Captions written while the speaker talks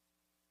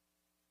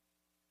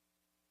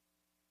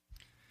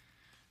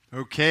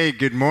Okay,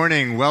 good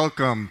morning.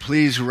 Welcome.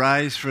 Please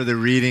rise for the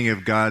reading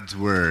of God's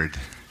Word.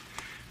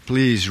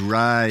 Please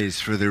rise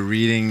for the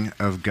reading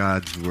of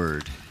God's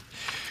Word.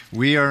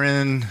 We are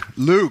in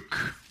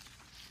Luke,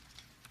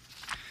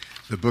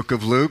 the book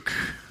of Luke,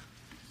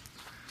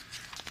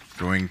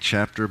 going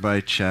chapter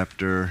by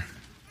chapter,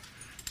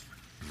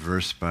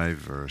 verse by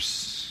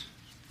verse.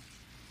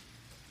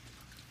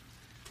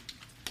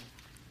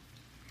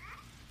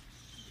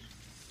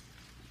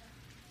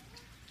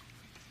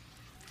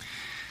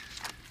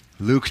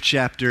 Luke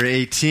chapter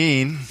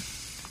 18.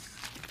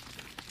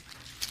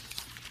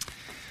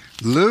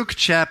 Luke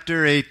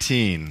chapter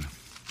 18.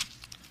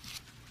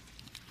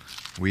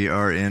 We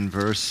are in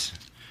verse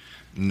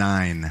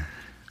 9.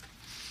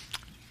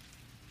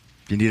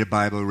 If you need a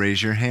Bible,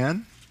 raise your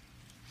hand.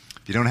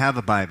 If you don't have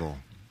a Bible,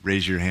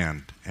 raise your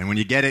hand. And when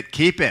you get it,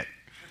 keep it.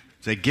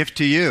 It's a gift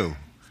to you.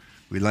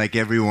 We like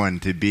everyone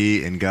to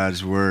be in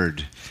God's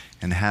Word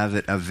and have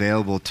it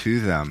available to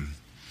them.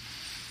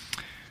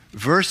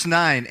 Verse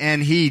 9,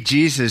 and he,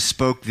 Jesus,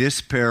 spoke this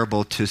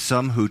parable to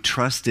some who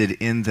trusted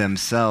in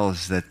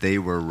themselves that they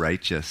were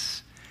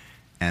righteous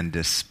and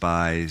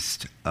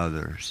despised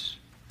others.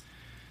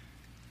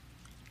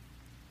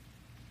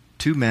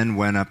 2 men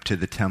went up to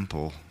the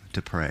temple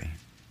to pray.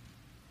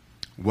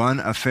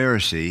 One a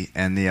Pharisee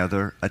and the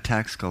other a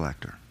tax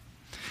collector.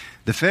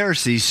 The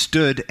Pharisee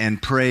stood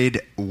and prayed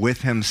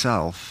with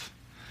himself,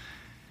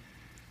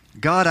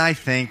 God, I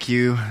thank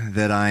you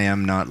that I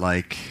am not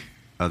like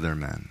other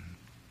men,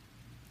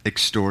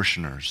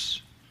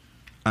 extortioners,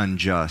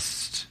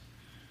 unjust,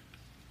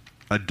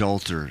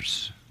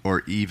 adulterers,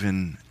 or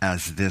even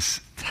as this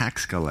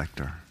tax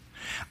collector.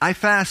 I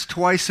fast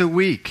twice a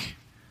week.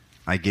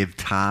 I give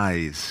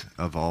tithes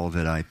of all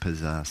that I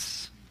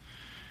possess.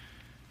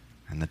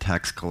 And the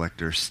tax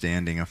collector,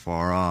 standing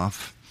afar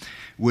off,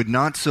 would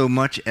not so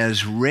much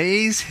as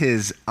raise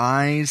his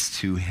eyes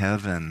to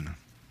heaven,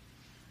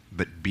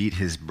 but beat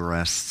his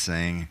breast,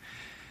 saying,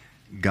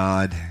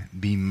 God,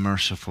 be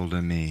merciful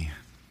to me,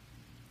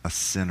 a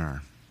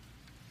sinner.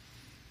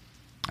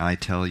 I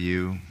tell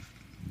you,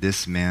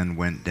 this man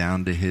went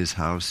down to his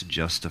house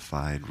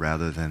justified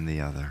rather than the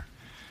other.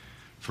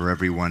 For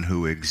everyone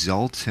who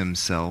exalts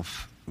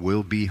himself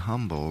will be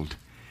humbled,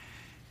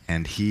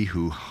 and he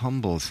who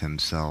humbles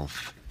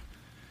himself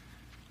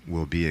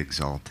will be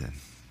exalted.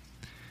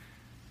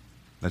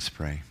 Let's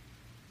pray.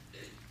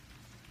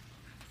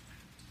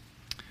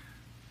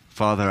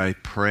 Father, I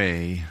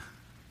pray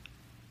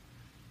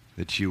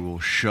that you will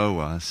show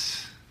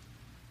us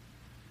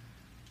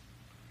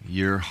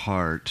your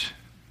heart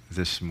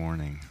this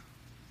morning.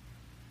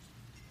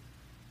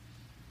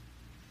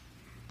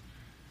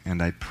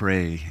 And I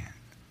pray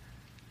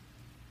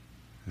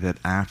that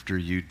after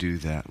you do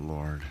that,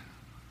 Lord,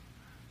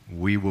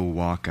 we will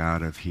walk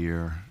out of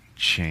here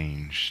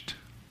changed.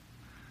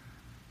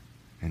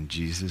 In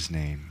Jesus'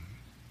 name,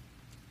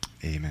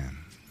 amen.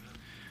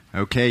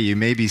 Okay, you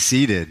may be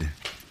seated.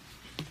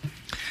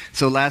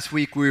 So last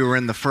week we were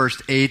in the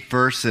first 8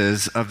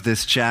 verses of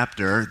this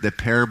chapter, the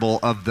parable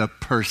of the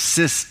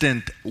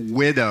persistent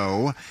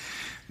widow.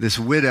 This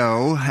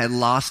widow had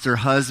lost her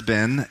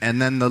husband, and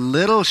then the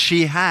little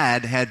she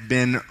had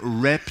been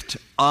ripped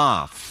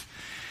off.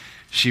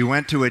 She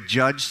went to a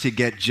judge to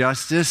get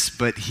justice,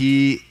 but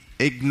he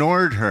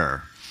ignored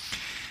her.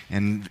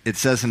 And it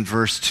says in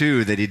verse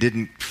 2 that he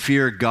didn't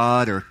fear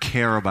God or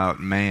care about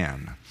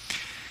man.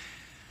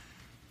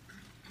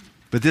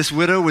 But this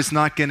widow was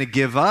not going to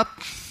give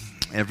up.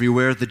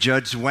 Everywhere the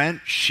judge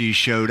went, she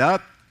showed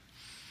up.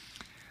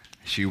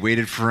 She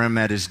waited for him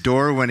at his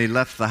door when he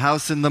left the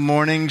house in the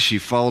morning. She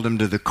followed him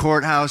to the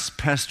courthouse,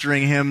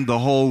 pestering him the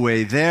whole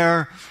way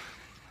there.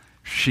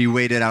 She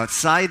waited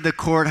outside the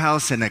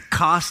courthouse and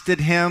accosted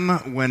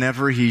him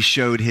whenever he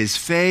showed his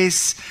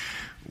face.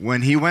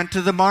 When he went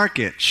to the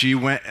market, she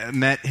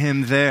met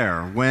him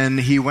there. When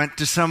he went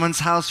to someone's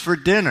house for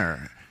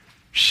dinner,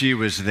 she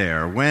was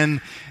there.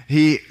 When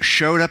he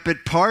showed up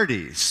at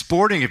parties,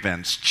 sporting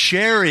events,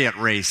 chariot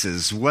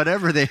races,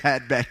 whatever they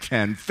had back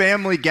then,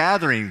 family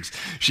gatherings,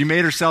 she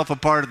made herself a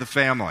part of the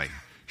family.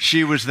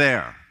 She was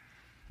there.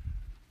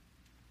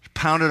 She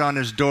pounded on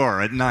his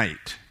door at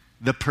night.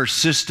 The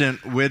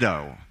persistent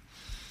widow.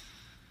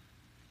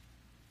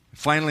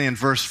 Finally, in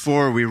verse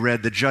 4, we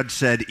read, the judge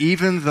said,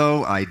 even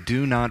though I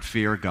do not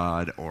fear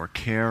God or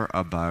care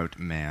about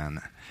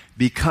man,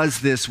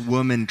 because this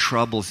woman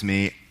troubles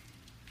me,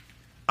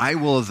 I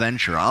will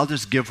avenge her. I'll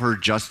just give her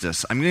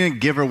justice. I'm going to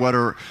give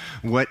her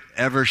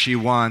whatever she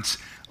wants,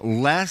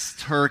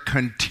 lest her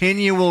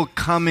continual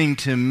coming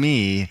to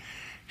me,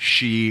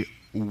 she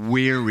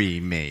weary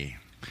me.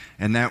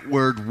 And that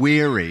word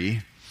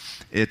weary,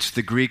 it's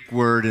the Greek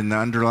word in the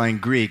underlying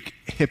Greek,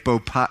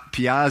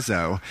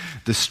 hypopiazo.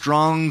 The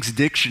Strong's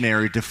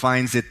Dictionary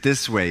defines it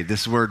this way,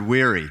 this word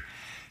weary.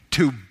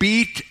 To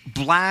beat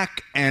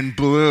black and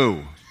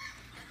blue.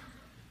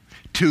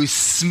 To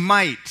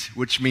smite,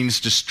 which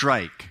means to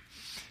strike.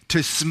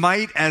 To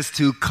smite as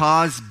to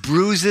cause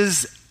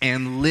bruises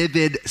and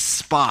livid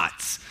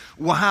spots.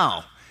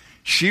 Wow.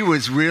 She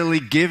was really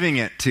giving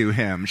it to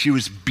him. She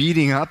was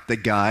beating up the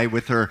guy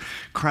with her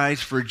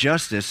cries for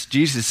justice.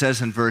 Jesus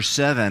says in verse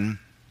 7,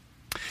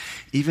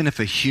 even if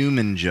a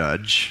human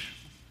judge,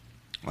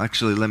 well,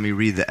 actually, let me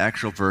read the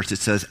actual verse. It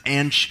says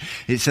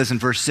in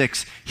verse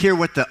 6, hear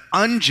what the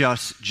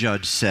unjust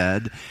judge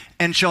said,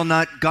 and shall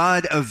not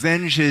God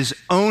avenge his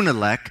own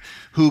elect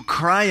who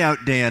cry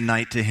out day and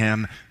night to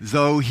him,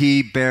 though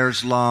he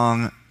bears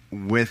long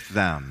with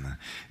them?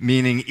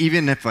 Meaning,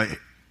 even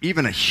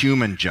a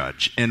human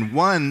judge and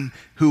one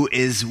who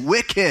is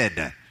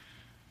wicked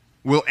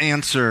will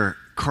answer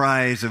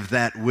cries of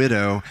that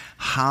widow,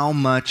 how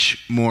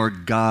much more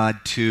God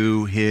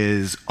to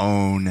his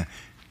own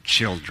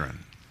children?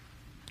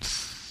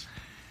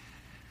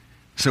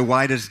 So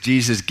why does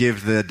Jesus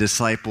give the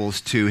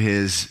disciples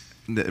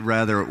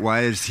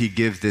why does he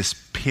give this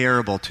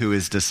parable to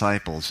his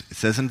disciples? It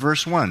says in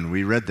verse 1,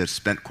 we read this,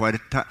 spent quite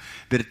a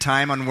bit of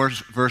time on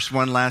verse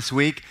 1 last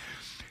week.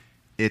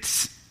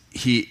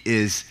 He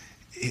is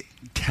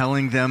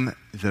telling them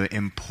the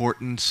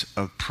importance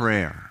of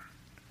prayer.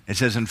 It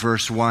says in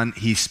verse 1,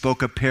 he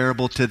spoke a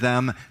parable to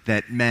them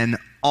that men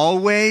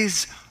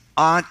always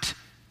ought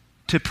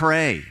to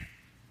pray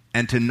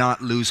and to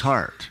not lose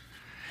heart.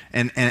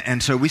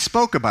 And so we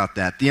spoke about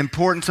that, the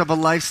importance of a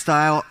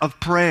lifestyle of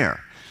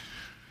prayer.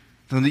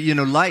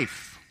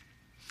 Life,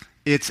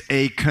 it's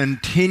a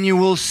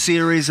continual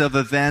series of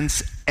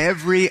events,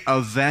 every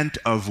event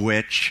of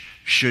which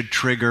should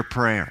trigger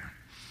prayer.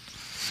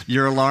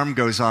 Your alarm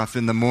goes off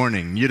in the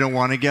morning. You don't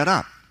want to get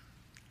up.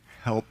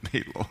 Help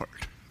me,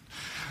 Lord.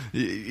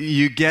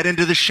 You get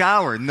into the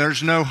shower and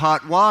there's no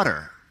hot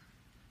water.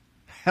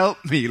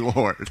 Help me,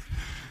 Lord.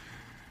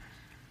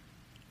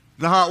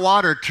 The hot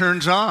water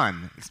turns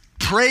on.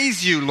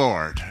 Praise you,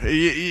 Lord.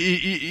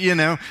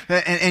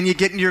 And you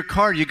get in your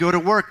car, you go to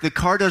work, the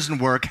car doesn't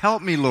work.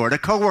 Help me, Lord. A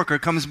coworker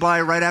comes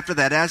by right after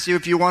that, asks you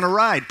if you want to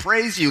ride.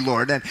 Praise you,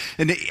 Lord. And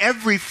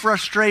every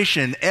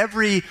frustration,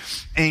 every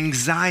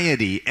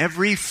anxiety,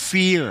 every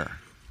fear,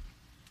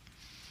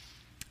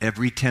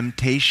 every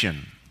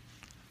temptation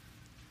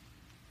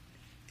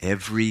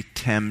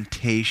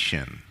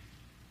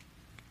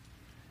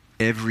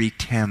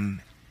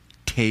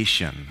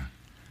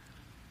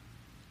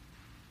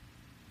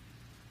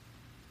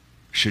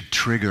should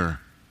trigger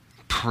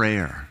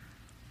prayer.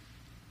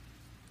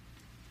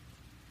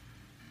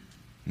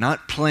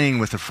 Not playing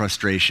with the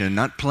frustration,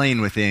 not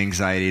playing with the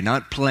anxiety,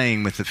 not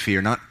playing with the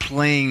fear, not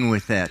playing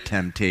with that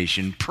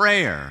temptation.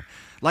 Prayer.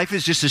 Life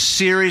is just a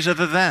series of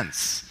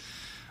events,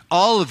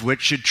 all of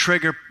which should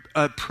trigger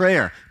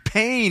prayer.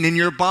 Pain in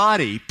your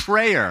body,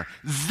 prayer.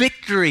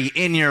 Victory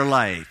in your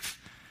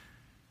life,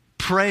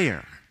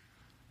 prayer.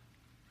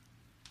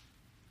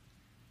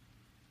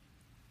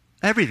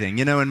 Everything.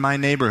 In my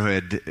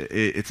neighborhood,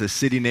 it's a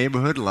city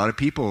neighborhood. A lot of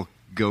people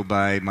go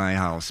by my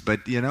house.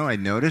 But, I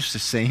noticed the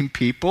same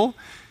people.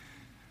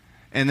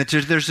 And that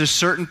there's a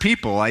certain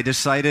people I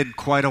decided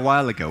quite a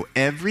while ago.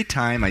 Every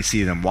time I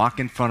see them walk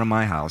in front of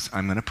my house,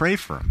 I'm going to pray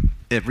for them.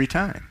 Every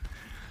time.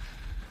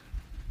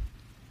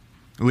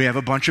 We have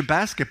a bunch of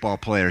basketball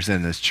players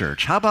in this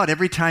church. How about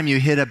every time you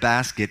hit a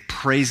basket,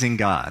 praising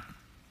God?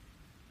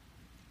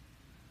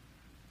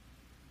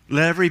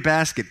 Let every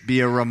basket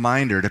be a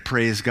reminder to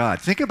praise God.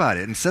 Think about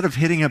it. Instead of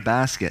hitting a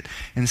basket,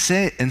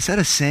 instead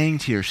of saying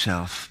to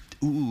yourself,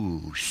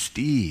 ooh,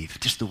 Steve,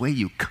 just the way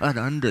you cut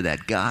under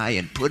that guy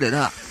and put it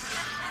up.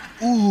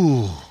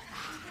 Ooh.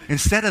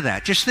 Instead of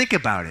that, just think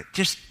about it.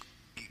 Just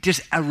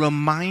a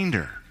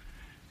reminder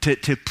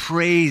to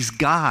praise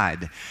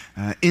God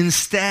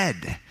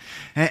instead.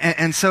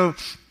 And so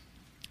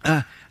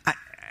I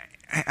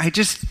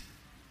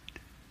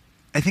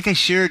think I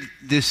shared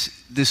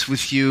this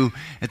with you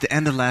at the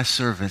end of last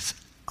service.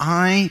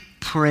 I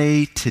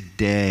pray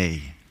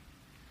today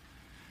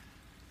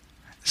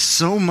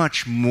so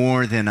much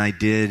more than I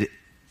did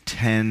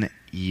 10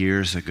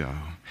 years ago.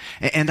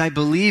 And I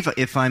believe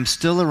if I'm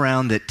still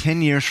around that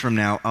 10 years from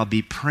now, I'll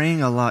be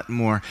praying a lot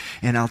more.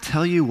 And I'll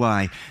tell you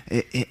why.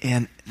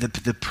 And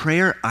the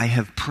prayer, I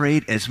have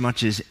prayed as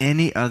much as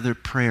any other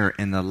prayer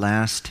in the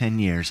last 10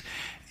 years.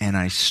 And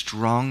I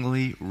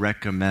strongly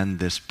recommend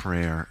this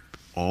prayer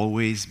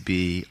always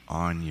be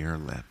on your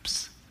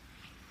lips.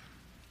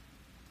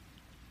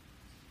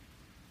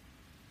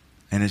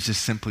 And it's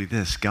just simply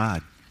this: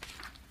 God,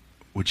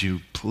 would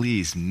you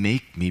please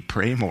make me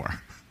pray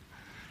more?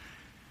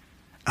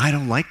 I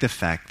don't like the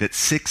fact that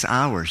 6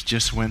 hours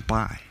just went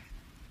by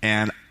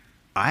and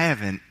I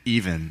haven't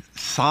even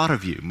thought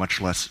of you,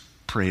 much less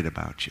prayed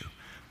about you.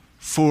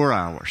 4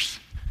 hours,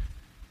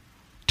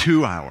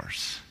 2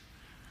 hours,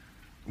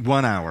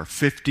 1 hour,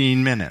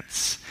 15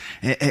 minutes.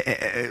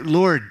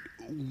 Lord,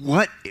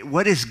 what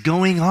is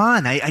going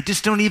on? I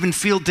just don't even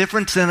feel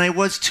different than I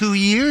was 2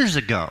 years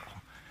ago.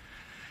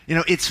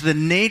 It's the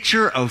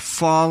nature of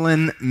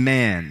fallen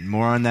man.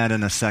 More on that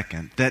in a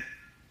second. That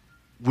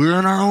we're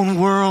in our own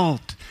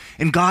world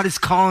and God is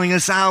calling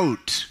us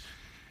out.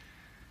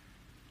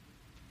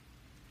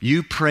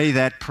 You pray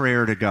that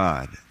prayer to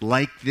God.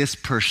 Like this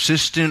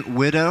persistent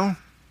widow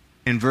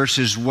in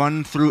verses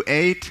 1 through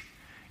 8,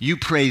 You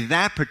pray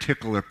that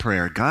particular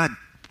prayer. God,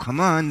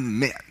 come on,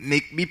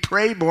 make me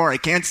pray more. I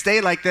can't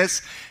stay like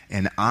this.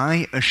 And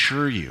I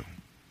assure you,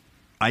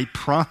 I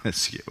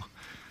promise you,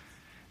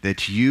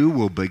 that you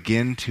will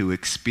begin to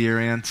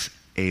experience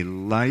a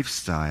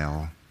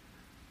lifestyle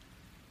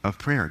of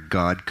prayer.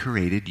 God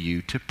created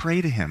you to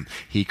pray to him.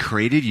 He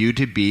created you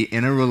to be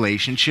in a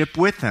relationship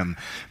with him.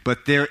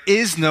 But there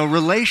is no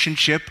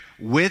relationship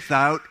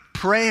without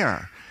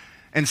prayer.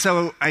 And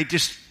so I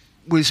just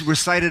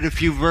recited a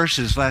few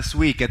verses last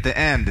week at the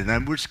end,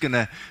 and we're just going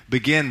to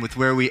begin with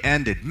where we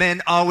ended.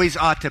 Men always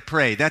ought to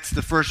pray. That's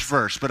the first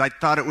verse, but I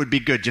thought it would be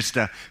good just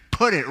to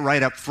put it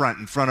right up front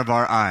in front of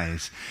our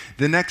eyes.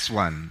 The next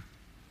one,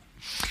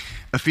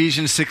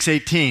 Ephesians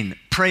 6:18,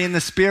 pray in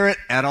the Spirit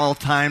at all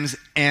times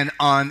and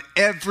on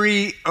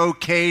every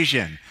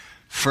occasion.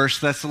 1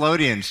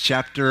 Thessalonians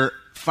chapter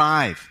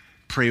 5,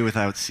 pray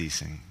without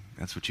ceasing.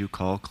 That's what you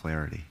call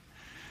clarity.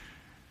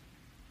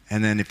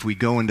 And then if we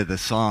go into the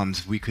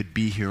Psalms, we could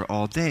be here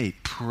all day.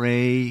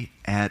 Pray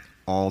at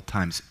all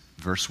times.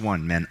 Verse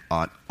 1, men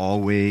ought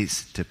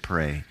always to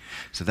pray.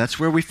 So that's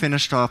where we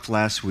finished off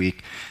last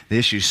week. The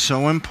issue is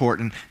so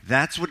important.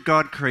 That's what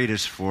God created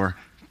us for,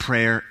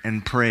 prayer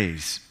and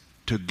praise,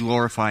 to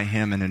glorify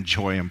him and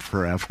enjoy him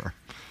forever.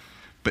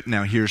 But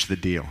now here's the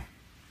deal.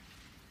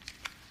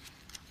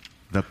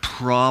 The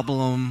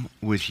problem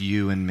with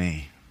you and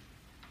me,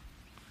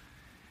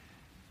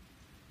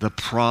 the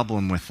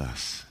problem with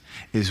us,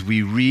 is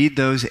we read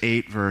those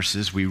 8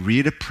 verses, we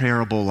read a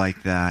parable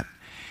like that,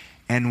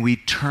 and we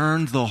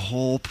turn the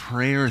whole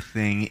prayer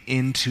thing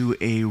into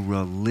a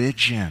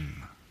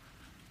religion,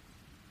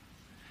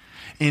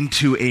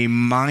 into a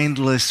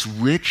mindless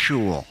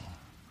ritual.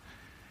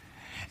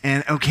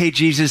 And okay,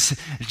 Jesus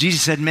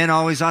said men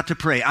always ought to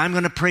pray. I'm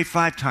going to pray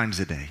 5 times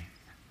a day.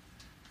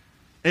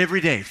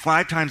 Every day,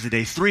 5 times a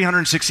day,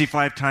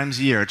 365 times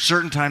a year, at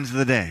certain times of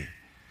the day.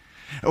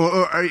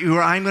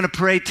 Or I'm going to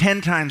pray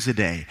 10 times a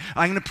day.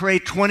 I'm going to pray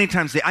 20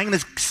 times a day. I'm going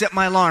to set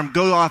my alarm,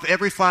 go off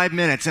every 5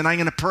 minutes, and I'm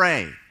going to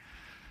pray.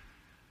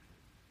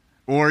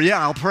 Or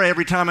I'll pray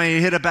every time I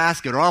hit a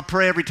basket, or I'll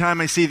pray every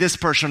time I see this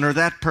person or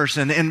that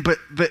person.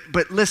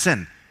 But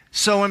listen,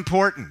 so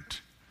important.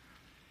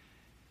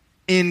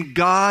 In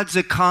God's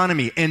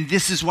economy, and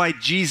this is why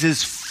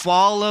Jesus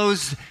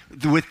follows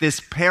with this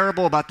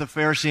parable about the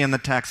Pharisee and the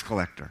tax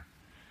collector.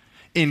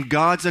 In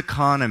God's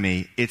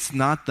economy, it's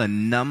not the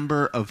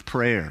number of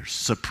prayers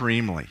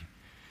supremely.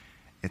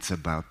 It's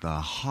about the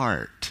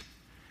heart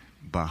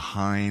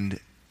behind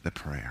the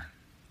prayer.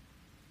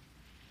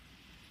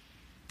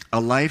 A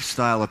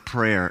lifestyle of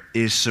prayer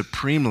is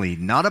supremely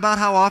not about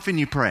how often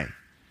you pray.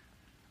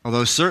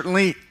 Although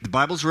certainly the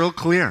Bible's real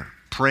clear.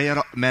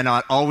 Men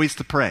ought always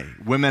to pray.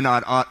 Women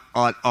ought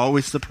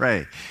always to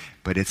pray.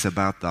 But it's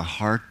about the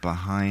heart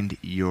behind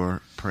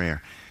your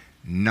prayer.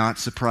 Not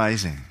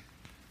surprising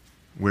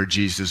where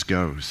Jesus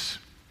goes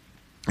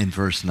in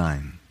verse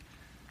 9.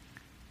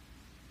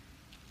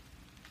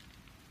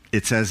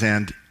 It says,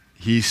 and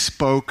he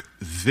spoke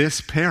this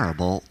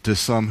parable to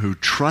some who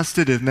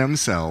trusted in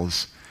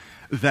themselves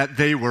that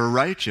they were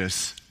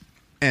righteous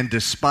and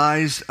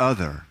despised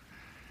other.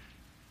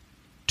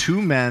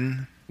 2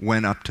 men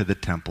went up to the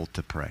temple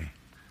to pray.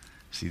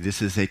 See,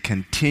 this is a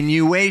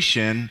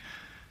continuation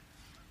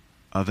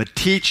of a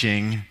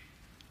teaching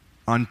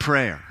on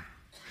prayer.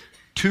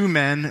 2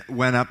 men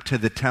went up to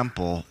the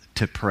temple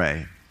to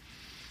pray.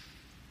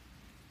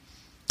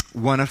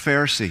 One a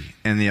Pharisee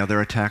and the other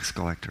a tax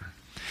collector.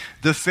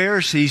 The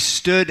Pharisee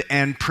stood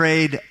and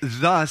prayed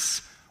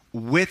thus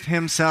with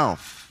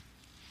himself.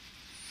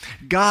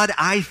 God,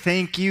 I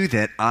thank you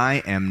that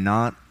I am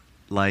not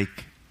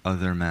like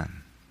other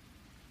men.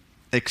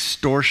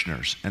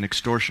 Extortioners. An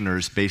extortioner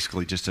is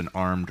basically just an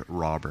armed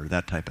robber,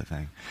 that type of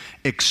thing.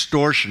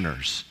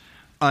 Extortioners,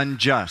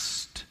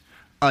 unjust,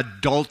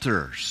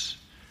 adulterers,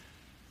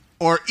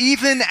 or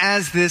even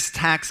as this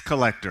tax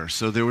collector.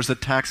 So there was a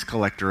tax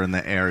collector in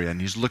the area, and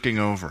he's looking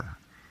over.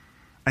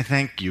 I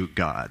thank you,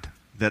 God,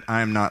 that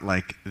I'm not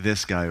like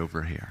this guy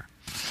over here.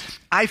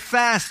 I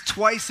fast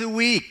twice a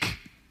week.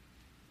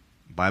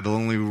 The Bible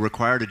only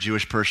required a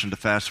Jewish person to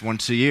fast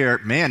once a year.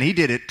 Man, he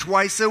did it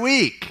twice a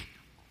week.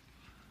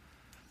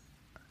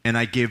 And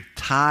I give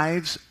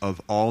tithes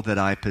of all that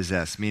I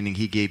possess, meaning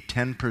he gave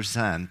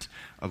 10%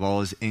 of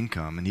all his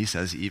income, and he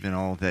says even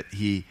all that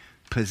he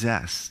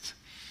possessed.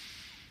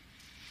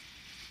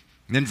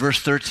 And then verse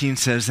 13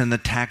 says, and the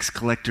tax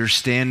collector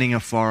standing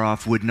afar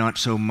off would not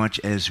so much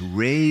as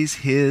raise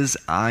his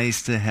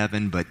eyes to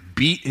heaven, but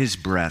beat his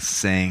breast,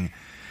 saying,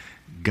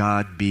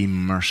 God be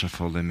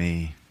merciful to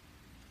me,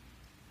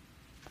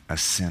 a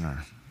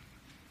sinner.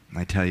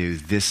 I tell you,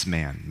 this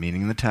man,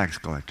 meaning the tax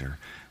collector,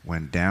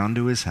 went down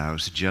to his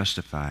house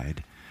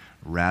justified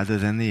rather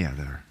than the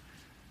other.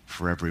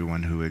 For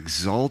everyone who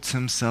exalts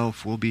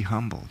himself will be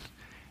humbled,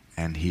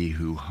 and he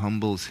who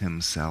humbles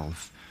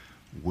himself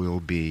will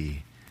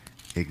be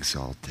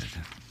exalted.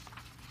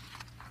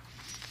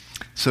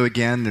 So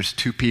again, there's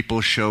 2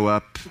 people show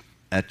up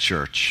at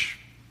church,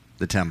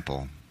 the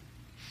temple.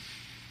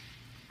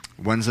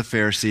 One's a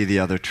Pharisee, the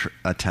other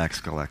a tax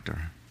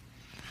collector.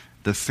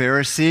 The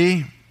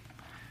Pharisees,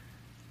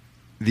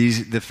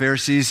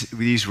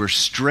 these were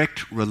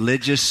strict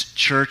religious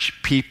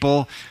church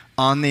people.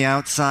 On the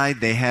outside,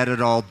 they had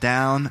it all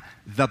down.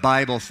 The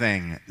Bible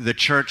thing, the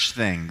church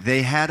thing,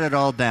 they had it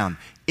all down.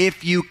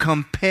 If you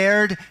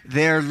compared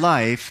their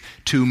life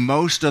to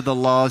most of the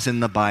laws in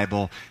the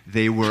Bible,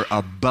 they were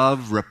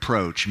above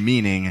reproach,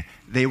 meaning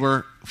they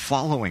were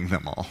following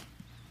them all,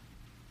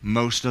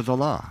 most of the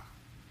law.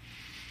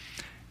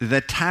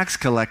 The tax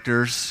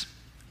collectors,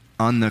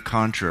 on the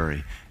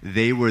contrary,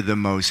 they were the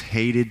most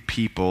hated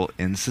people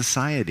in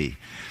society.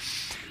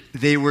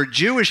 They were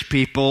Jewish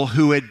people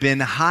who had been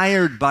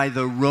hired by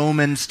the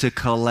Romans to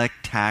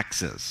collect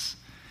taxes.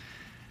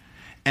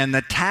 And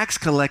the tax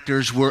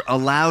collectors were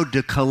allowed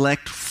to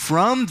collect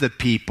from the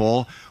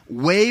people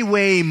way,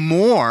 way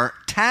more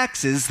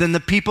taxes than the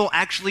people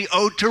actually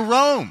owed to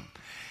Rome.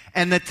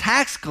 And the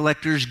tax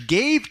collectors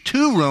gave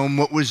to Rome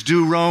what was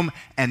due Rome,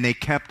 and they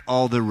kept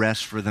all the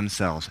rest for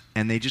themselves.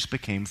 And they just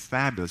became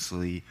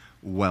fabulously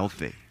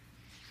wealthy.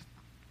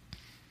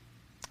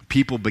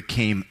 People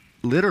became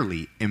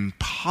literally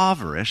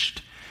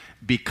impoverished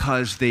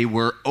because they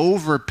were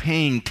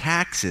overpaying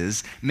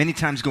taxes, many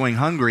times going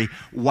hungry,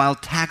 while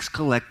tax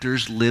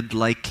collectors lived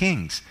like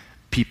kings.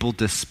 People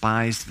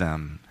despised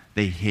them.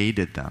 They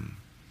hated them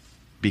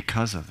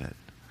because of it.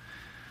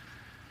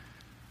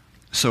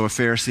 So a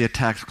Pharisee, a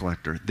tax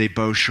collector, they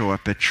both show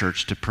up at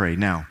church to pray.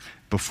 Now,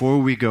 before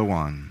we go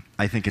on,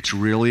 I think it's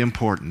really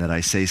important that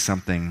I say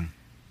something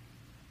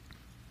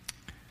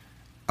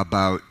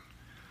about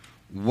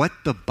what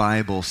the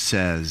Bible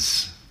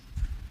says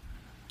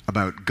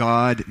about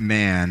God,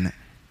 man,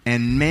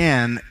 and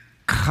man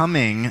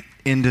coming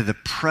into the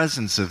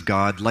presence of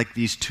God like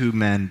these two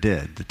men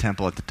did. The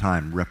temple at the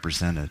time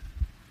represented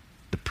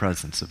the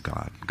presence of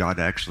God. God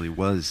actually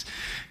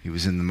he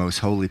was in the most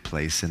holy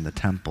place in the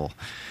temple,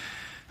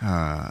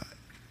 the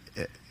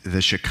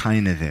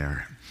Shekinah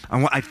there.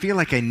 I feel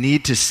like I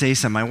need to say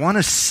something. I want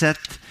to set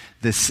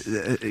this,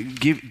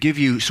 give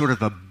you sort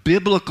of a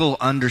biblical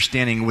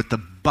understanding of what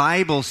the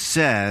Bible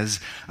says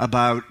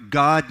about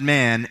God,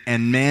 man,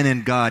 and man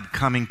and God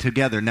coming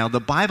together. Now, the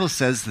Bible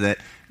says that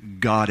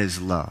God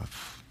is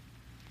love.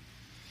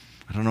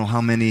 I don't know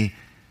how many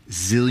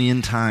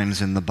zillion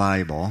times in the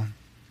Bible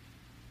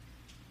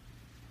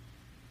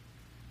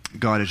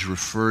God is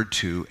referred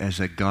to as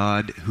a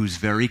God whose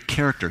very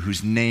character,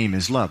 whose name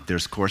is love.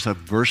 There's, of course, a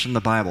verse in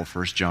the Bible,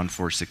 1 John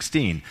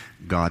 4:16.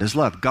 God is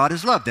love. God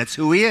is love. That's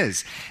who he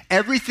is.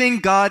 Everything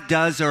God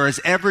does or has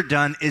ever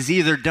done is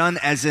either done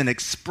as an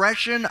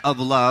expression of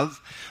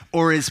love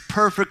or is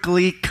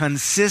perfectly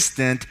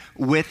consistent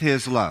with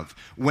his love.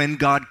 When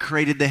God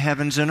created the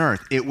heavens and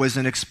earth, it was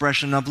an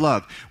expression of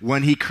love.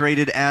 When he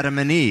created Adam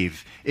and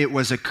Eve, it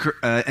was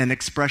an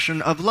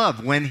expression of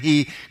love. When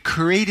he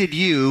created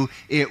you,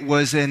 it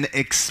was an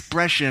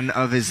expression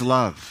of his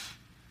love.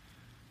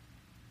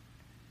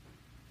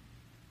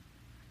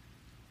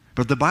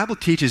 But the Bible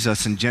teaches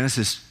us in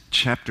Genesis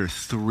chapter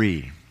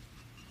 3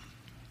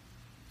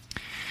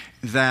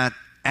 that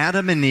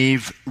Adam and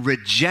Eve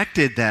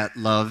rejected that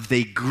love.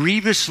 They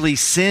grievously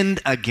sinned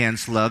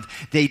against love.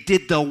 They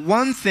did the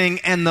one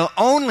thing and the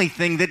only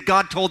thing that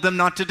God told them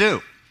not to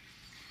do.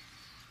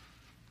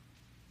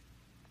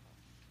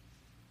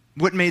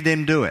 What made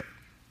them do it?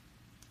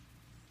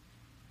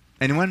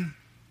 Anyone?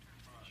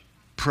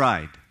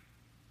 Pride.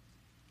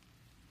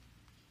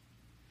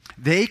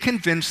 They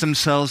convinced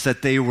themselves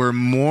that they were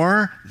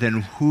more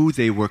than who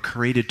they were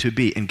created to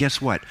be. And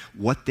guess what?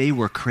 What they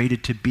were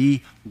created to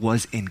be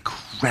was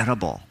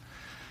incredible.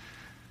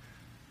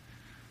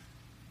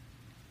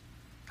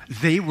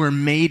 They were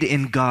made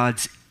in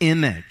God's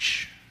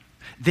image.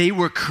 They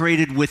were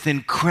created with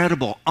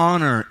incredible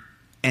honor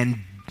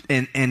and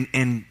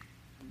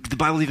the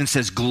Bible even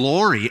says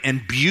glory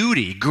and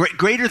beauty,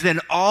 greater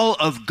than all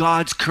of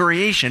God's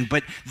creation.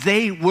 But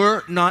they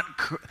were not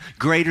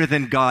greater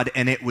than God,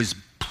 and it was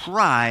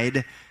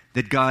pride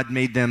that God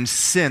made them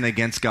sin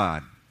against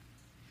God.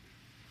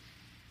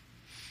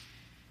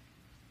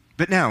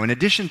 But now, in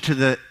addition to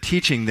the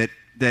teaching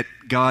that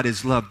God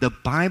is love, the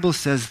Bible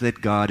says that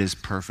God is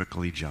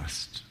perfectly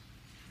just.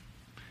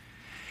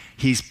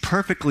 He's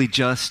perfectly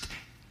just.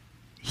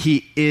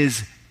 He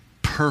is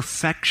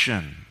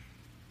perfection.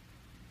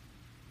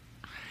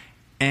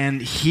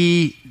 And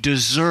he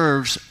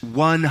deserves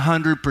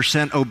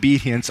 100%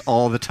 obedience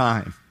all the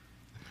time.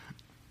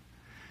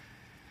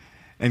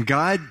 And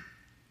God,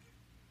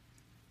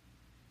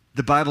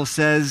 the Bible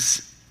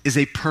says, is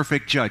a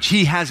perfect judge.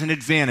 He has an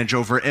advantage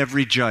over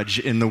every judge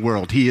in the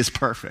world. He is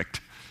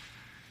perfect.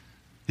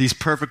 He's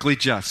perfectly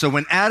just. So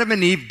when Adam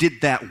and Eve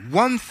did that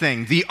one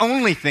thing, the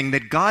only thing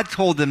that God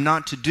told them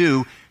not to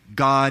do,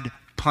 God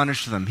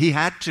punished them. He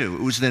had to.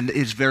 It was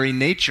his very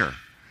nature,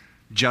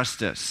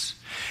 justice.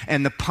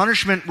 And the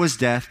punishment was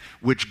death,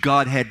 which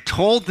God had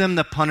told them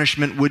the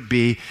punishment would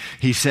be.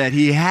 He said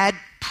he had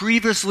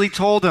previously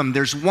told them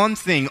there's one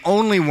thing,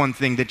 only one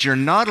thing that you're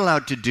not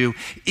allowed to do.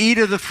 Eat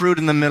of the fruit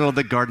in the middle of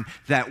the garden.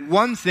 That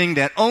one thing,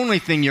 that only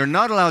thing you're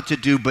not allowed to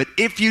do, but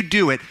if you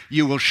do it,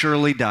 you will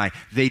surely die.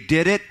 They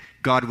did it.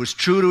 God was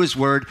true to his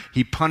word.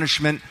 He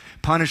punished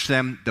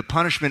them. The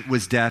punishment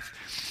was death.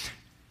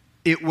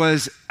 It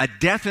was a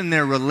death in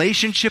their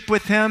relationship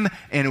with him,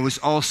 and it was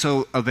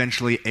also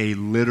eventually a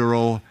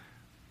literal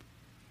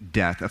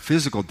death, a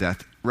physical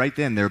death. Right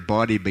then, their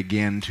body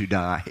began to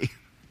die.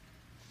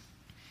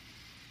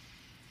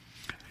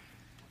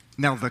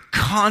 Now, the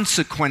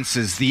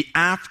consequences, the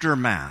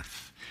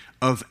aftermath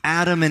of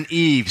Adam and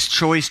Eve's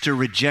choice to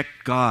reject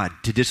God,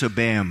 to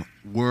disobey him,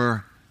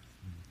 were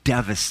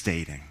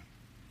devastating.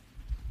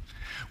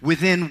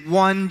 Within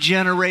one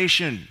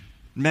generation,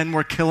 men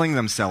were killing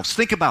themselves.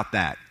 Think about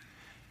that.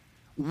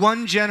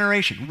 One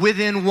generation,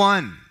 within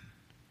one,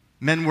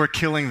 men were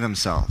killing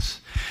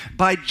themselves.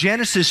 By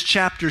Genesis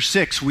chapter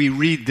 6, we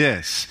read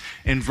this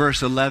in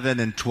verse 11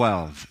 and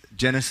 12.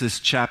 Genesis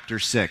chapter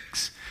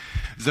 6.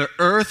 The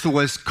earth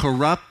was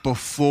corrupt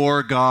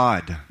before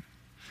God,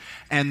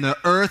 and the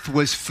earth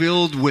was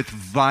filled with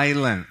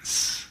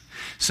violence.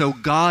 So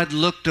God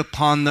looked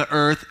upon the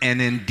earth, and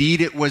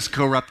indeed it was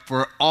corrupt,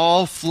 for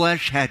all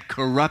flesh had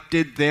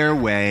corrupted their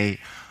way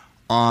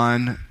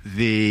on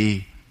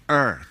the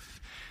earth.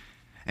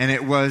 And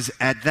it was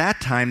at that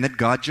time that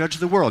God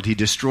judged the world. He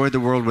destroyed the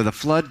world with a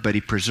flood, but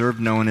he preserved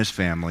Noah and his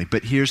family.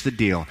 But here's the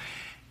deal,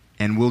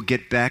 and we'll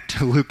get back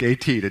to Luke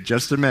 18 in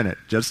just a minute,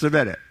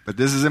 but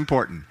this is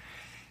important.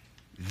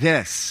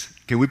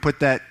 Can we put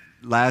that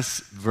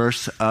last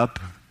verse up?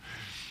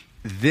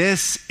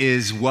 This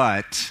is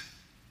what's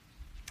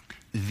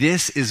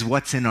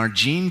in our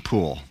gene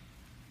pool.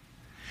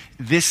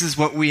 This is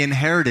what we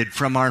inherited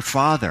from our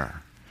father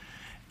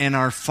and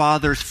our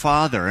father's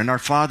father and our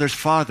father's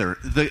father.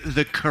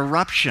 The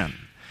corruption.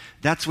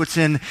 That's what's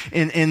in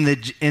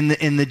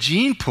the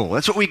gene pool.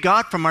 That's what we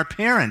got from our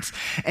parents.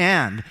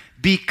 And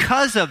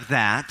because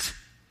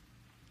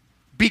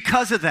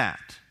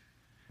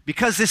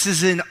this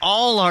is in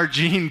all our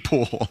gene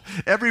pool,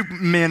 every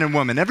man and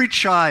woman, every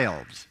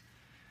child,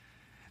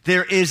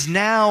 there is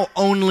now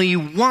only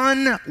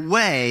one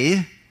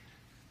way,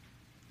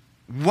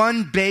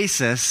 one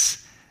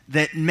basis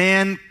that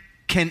man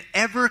can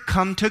ever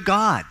come to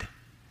God.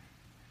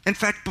 In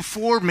fact,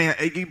 before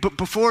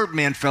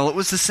man fell, it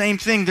was the same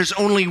thing. There's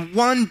only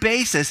one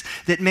basis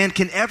that man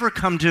can ever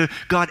come to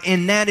God,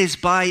 and that is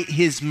by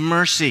his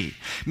mercy.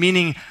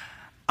 Meaning,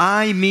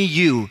 I, me,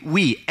 you,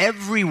 we,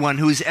 everyone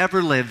who's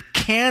ever lived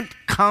can't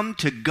come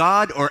to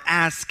God or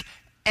ask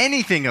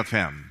anything of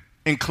him,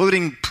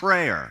 including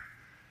prayer,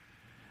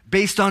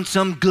 based on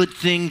some good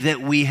thing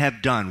that we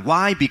have done.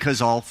 Why?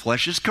 Because all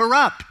flesh is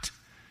corrupt.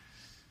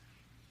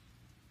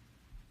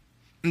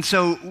 And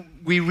so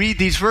we read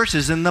these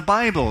verses in the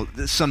Bible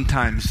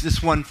sometimes.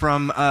 This one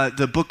from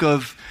the book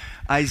of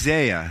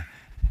Isaiah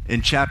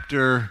in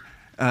chapter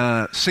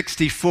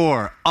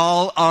 64.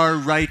 All our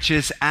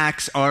righteous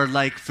acts are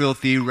like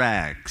filthy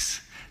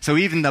rags. So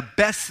even the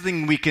best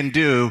thing we can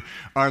do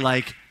are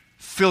like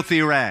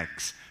filthy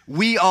rags.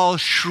 We all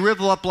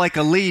shrivel up like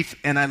a leaf,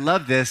 and I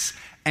love this,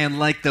 and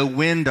like the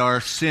wind our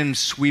sins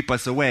sweep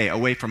us away.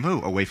 Away from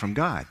who? Away from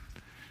God.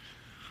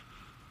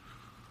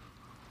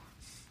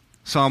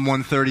 Psalm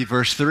 130,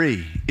 verse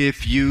 3.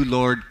 If you,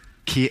 Lord,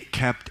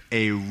 kept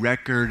a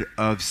record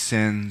of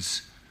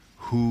sins,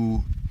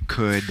 who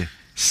could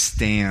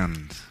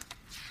stand?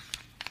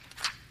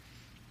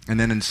 And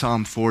then in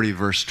Psalm 40,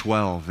 verse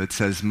 12, it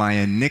says, my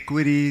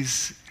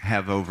iniquities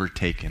have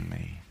overtaken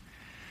me,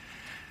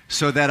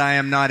 so that I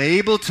am not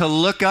able to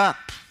look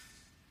up.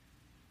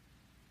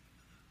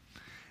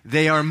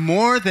 They are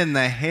more than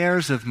the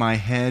hairs of my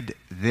head,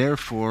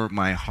 therefore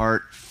my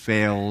heart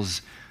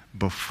fails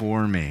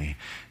before me.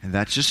 And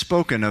that's just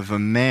spoken of a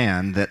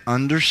man that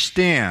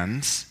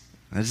understands,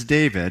 that's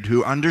David,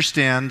 who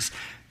understands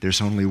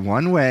there's only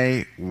one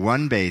way,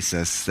 one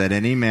basis that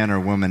any man or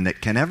woman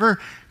that can ever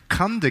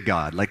come to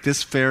God, like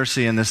this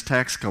Pharisee and this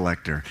tax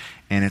collector,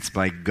 and it's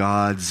by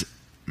God's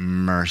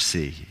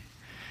mercy.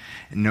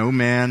 No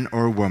man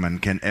or woman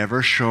can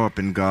ever show up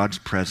in God's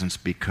presence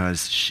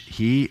because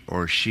he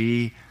or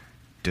she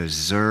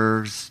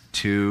deserves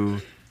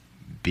to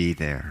be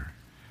there,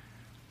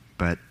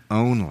 but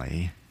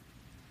only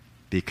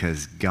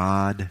because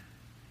God,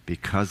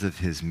 because of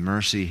his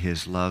mercy,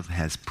 his love,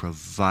 has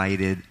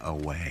provided a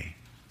way.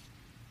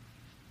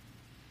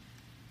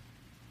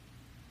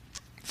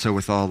 So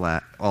with all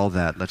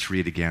that, let's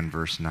read again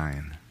verse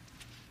 9.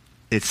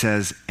 It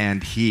says,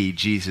 and he,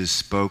 Jesus,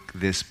 spoke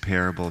this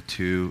parable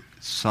to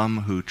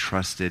some who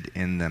trusted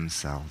in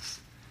themselves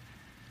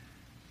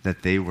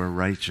that they were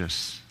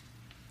righteous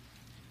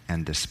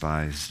and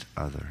despised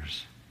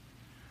others.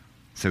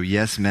 So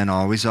yes, men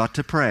always ought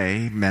to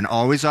pray. Men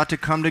always ought to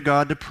come to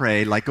God to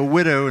pray, like a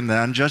widow and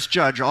the unjust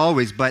judge,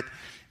 always. But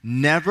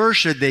never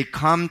should they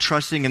come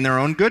trusting in their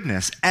own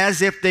goodness,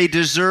 as if they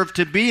deserve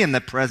to be in the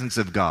presence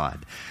of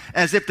God,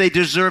 as if they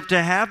deserve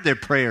to have their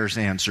prayers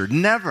answered.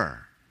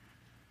 Never.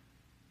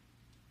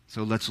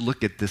 So let's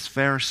look at this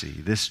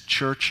Pharisee, this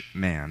church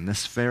man,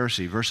 this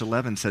Pharisee. Verse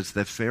 11 says,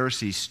 the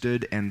Pharisee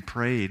stood and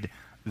prayed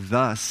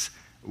thus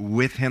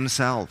with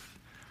himself.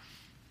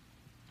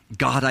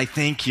 God, I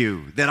thank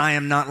you that I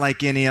am not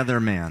like any other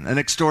man, an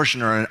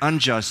extortioner, an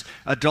unjust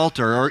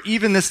adulterer, or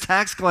even this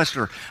tax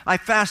collector. I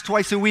fast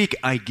twice a week.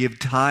 I give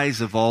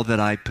tithes of all that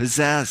I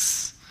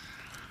possess.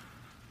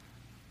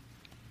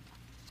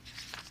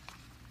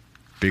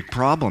 Big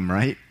problem,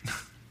 right?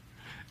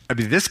 I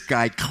mean, this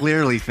guy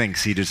clearly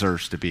thinks he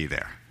deserves to be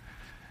there.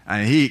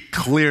 I mean, he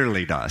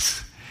clearly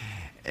does.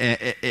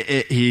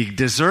 He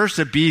deserves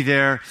to be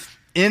there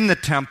in the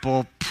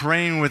temple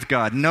praying with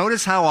God.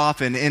 Notice how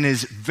often in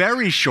his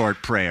very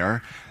short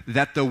prayer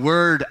that the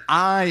word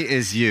I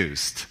is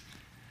used.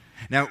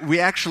 Now, we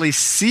actually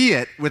see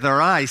it with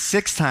our eyes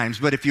 6 times,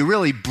 but if you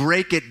really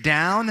break it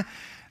down,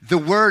 the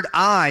word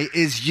I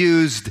is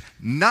used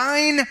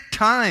 9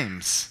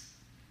 times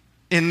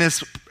in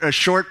this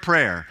short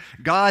prayer.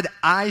 God,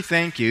 I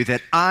thank you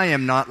that I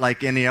am not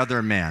like any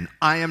other man.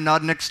 I am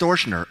not an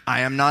extortioner.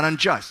 I am not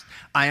unjust.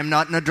 I am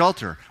not an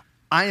adulterer.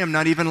 I am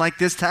not even like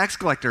this tax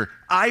collector.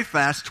 I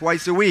fast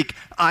twice a week.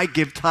 I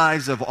give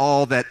tithes of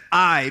all that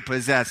I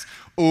possess.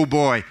 Oh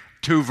boy,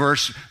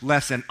 2-verse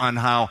lesson on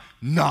how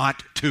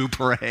not to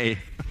pray.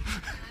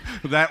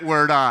 That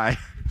word I.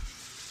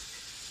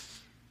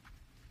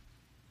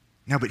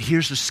 Now, but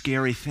here's the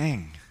scary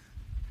thing.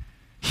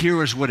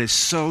 Here is what is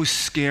so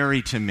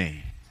scary to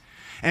me.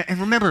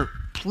 And remember,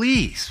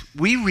 please,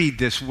 we read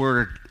this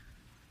word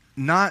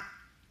not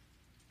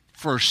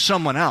for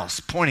someone else,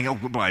 pointing out,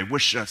 oh, I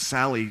wish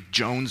Sally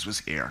Jones was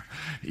here.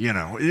 You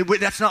know,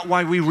 that's not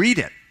why we read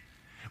it.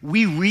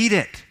 We read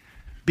it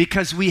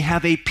because we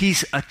have a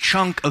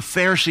chunk of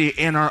Pharisee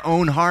in our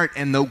own heart,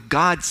 and the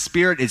God's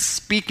Spirit is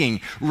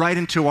speaking right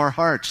into our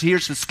hearts.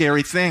 Here's the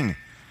scary thing.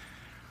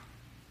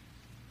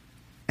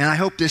 And I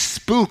hope this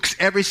spooks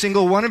every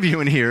single one of you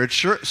in here. It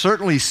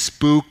certainly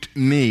spooked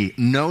me.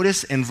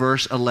 Notice in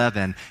verse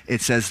 11,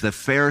 it says, the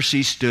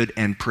Pharisee stood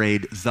and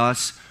prayed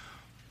thus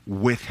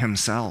with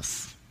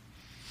himself.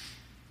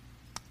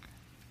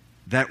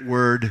 That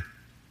word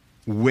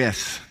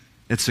with,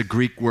 it's a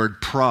Greek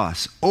word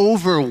pros.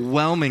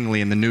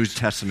 Overwhelmingly in the New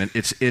Testament,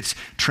 it's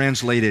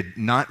translated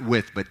not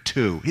with, but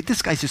to.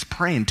 This guy's just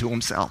praying to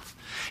himself.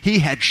 He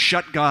had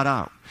shut God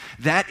out.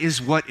 That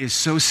is what is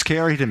so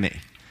scary to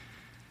me.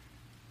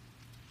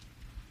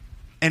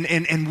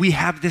 And we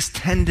have this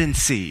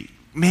tendency,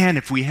 man,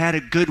 if we had a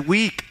good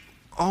week,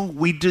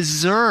 we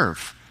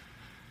deserve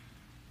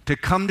to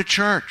come to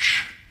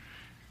church.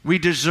 We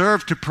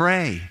deserve to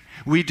pray.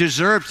 We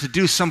deserve to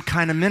do some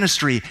kind of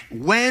ministry.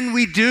 When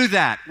we do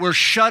that, we're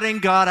shutting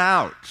God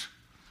out.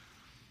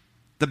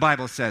 The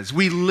Bible says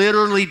we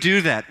literally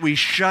do that. We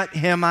shut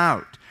him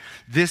out.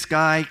 This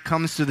guy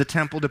comes to the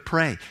temple to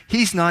pray.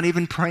 He's not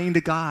even praying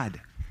to God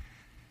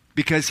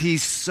because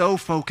he's so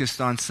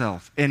focused on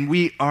self. And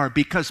we are,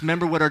 because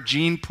remember what our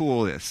gene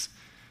pool is.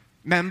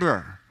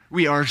 Remember,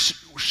 we are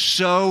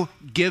so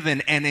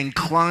given and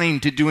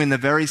inclined to doing the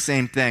very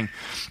same thing.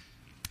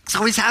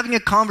 So he's having a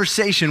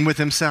conversation with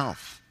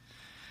himself.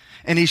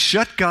 And he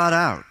shut God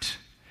out.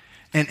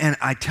 And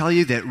I tell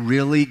you, that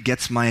really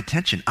gets my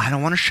attention. I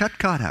don't want to shut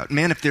God out.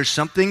 Man, if there's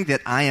something that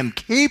I am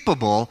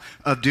capable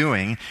of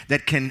doing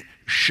that can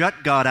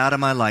shut God out of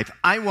my life,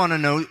 I want to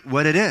know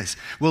what it is.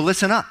 Well,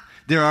 listen up.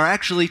 There are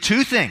actually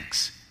 2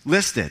 things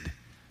listed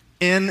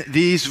in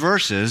these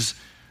verses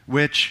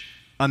which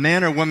a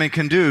man or woman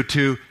can do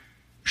to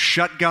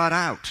shut God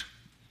out.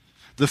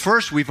 The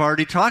first we've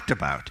already talked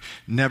about.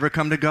 Never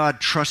come to God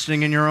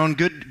trusting in your own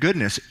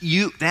goodness.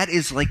 That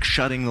is like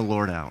shutting the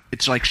Lord out.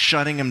 It's like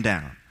shutting him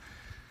down.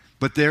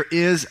 But there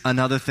is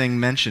another thing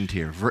mentioned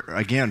here.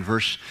 Again,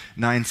 verse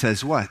 9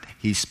 says what?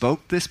 He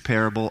spoke this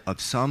parable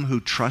of some who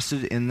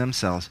trusted in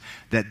themselves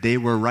that they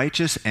were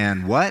righteous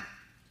and what?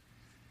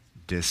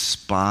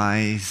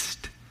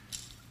 Despised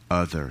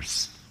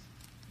others.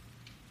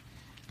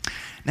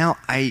 Now,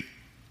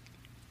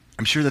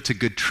 I'm sure that's a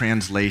good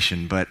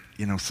translation, but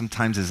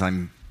sometimes as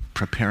I'm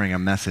preparing a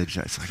message,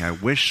 it's like I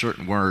wish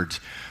certain words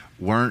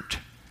weren't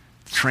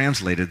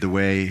translated the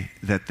way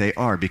that they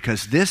are,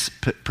 because this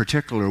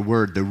particular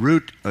word, the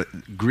root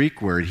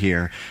Greek word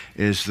here,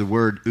 is the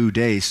word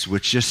oudes,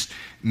 which just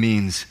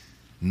means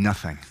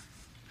nothing.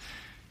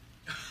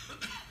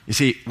 You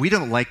see, we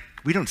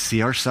don't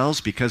see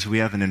ourselves because we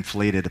have an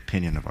inflated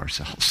opinion of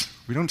ourselves.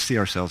 We don't see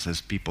ourselves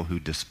as people who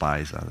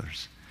despise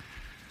others.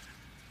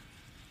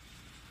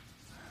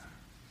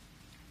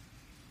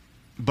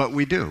 But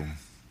we do.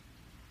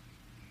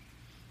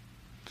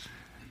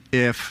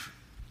 If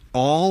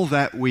all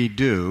that we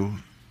do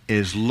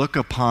is look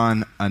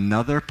upon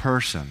another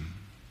person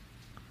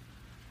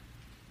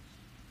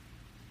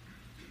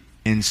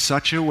in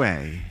such a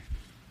way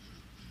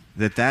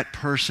that that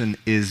person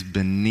is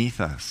beneath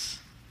us,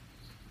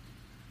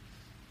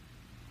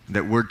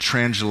 that word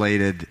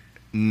translated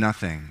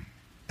nothing,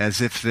 as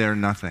if they're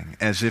nothing,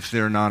 as if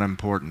they're not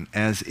important,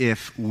 as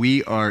if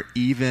we are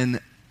even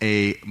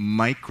a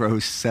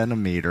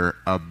microcentimeter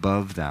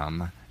above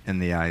them in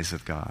the eyes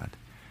of God.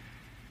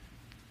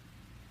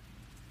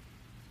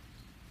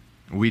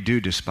 We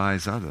do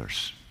despise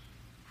others.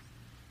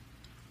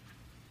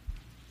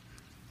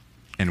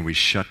 And we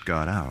shut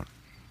God out.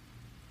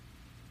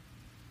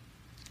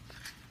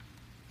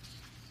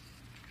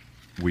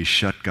 we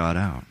shut God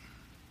out.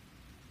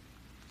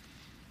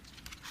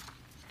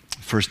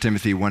 1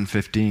 Timothy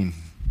 1:15,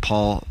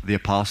 Paul the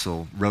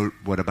apostle wrote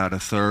about a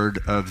third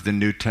of the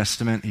New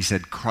Testament. He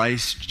said,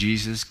 Christ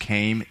Jesus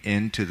came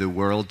into the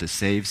world to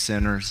save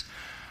sinners,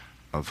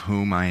 of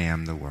whom I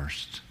am the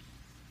worst.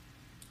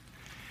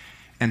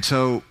 And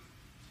so,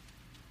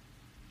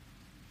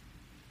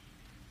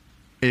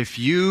 if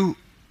you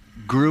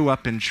grew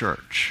up in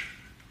church,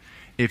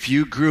 if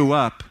you grew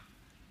up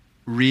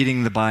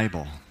reading the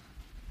Bible,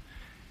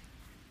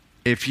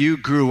 if you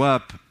grew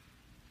up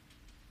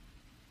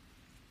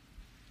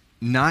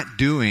not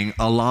doing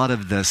a lot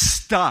of the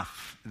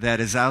stuff that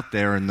is out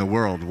there in the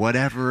world,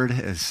 whatever it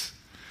is,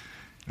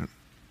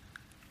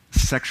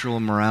 sexual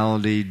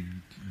immorality,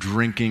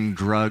 drinking,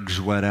 drugs,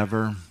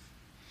 whatever,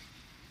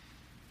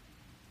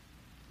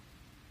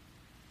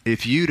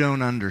 if you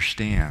don't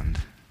understand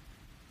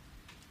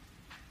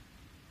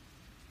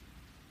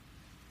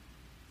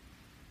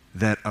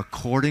that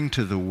according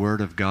to the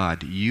Word of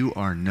God, you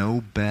are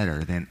no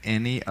better than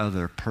any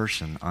other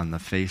person on the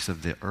face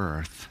of the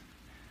earth,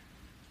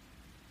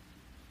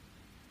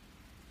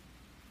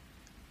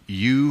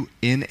 you,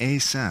 in a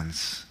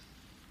sense,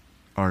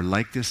 are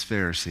like this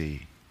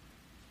Pharisee,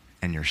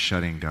 and you're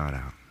shutting God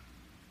out.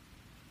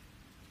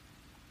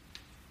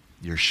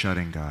 You're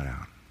shutting God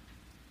out.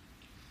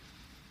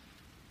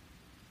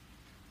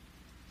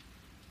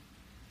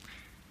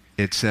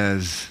 It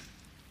says,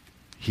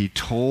 he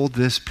told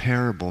this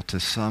parable to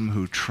some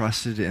who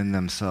trusted in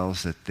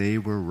themselves that they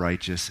were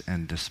righteous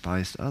and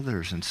despised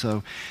others. And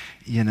so,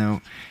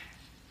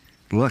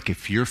 look,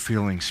 if you're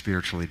feeling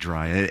spiritually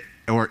dry,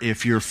 or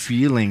if you're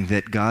feeling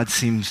that God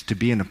seems to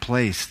be in a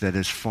place that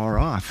is far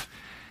off,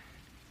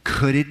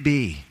 could it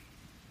be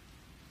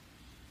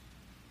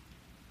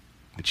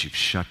that you've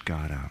shut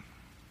God out?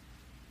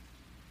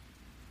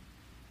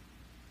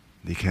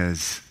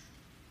 Because,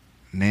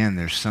 man,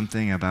 there's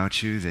something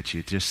about you that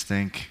you just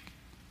think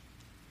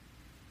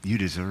you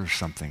deserve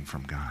something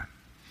from God.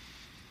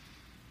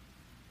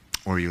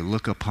 Or you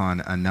look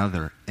upon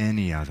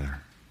any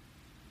other,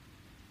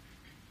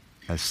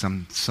 as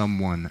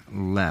someone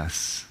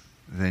less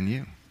than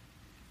you.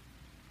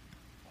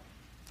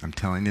 I'm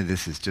telling you,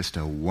 this is just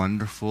a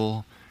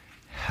wonderful,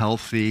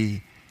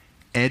 healthy,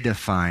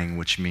 edifying,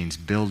 which means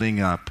building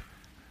up,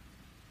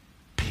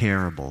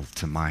 parable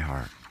to my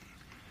heart.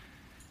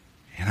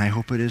 And I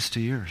hope it is to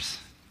yours.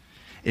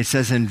 It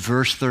says in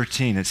verse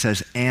 13, it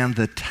says, and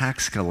the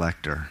tax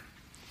collector,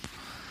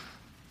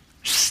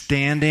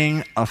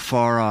 standing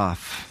afar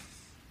off,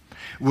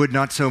 would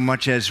not so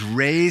much as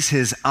raise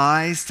his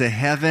eyes to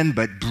heaven,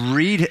 but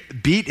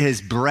beat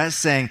his breast,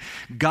 saying,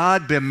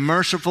 God, be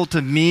merciful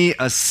to me,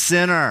 a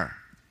sinner.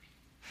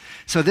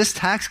 So this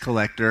tax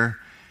collector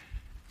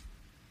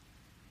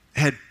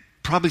had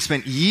probably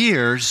spent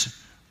years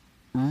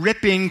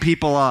ripping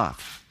people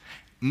off.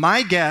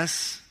 My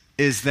guess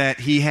is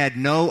that he had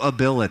no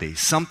ability.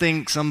 Some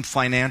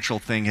financial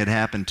thing had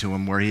happened to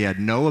him where he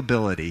had no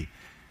ability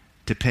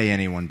to pay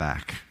anyone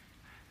back.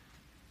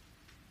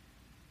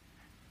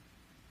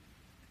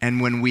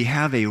 And when we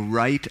have a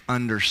right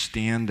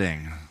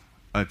understanding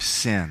of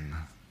sin,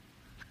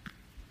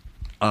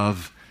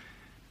 of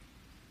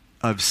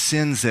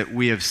sins that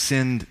we have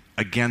sinned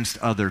against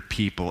other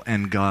people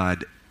and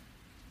God,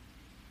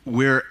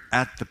 we're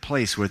at the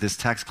place where this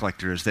tax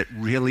collector is, that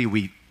really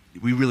we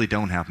really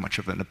don't have much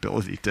of an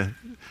ability to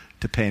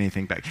pay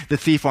anything back. The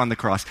thief on the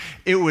cross,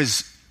 it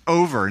was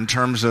over in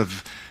terms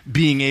of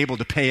being able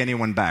to pay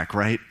anyone back,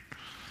 right?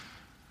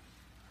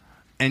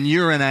 And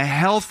you're in a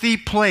healthy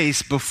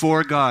place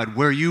before God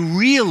where you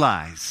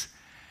realize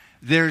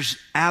there's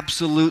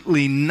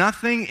absolutely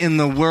nothing in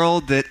the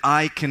world that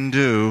I can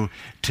do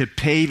to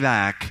pay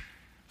back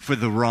for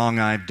the wrong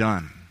I've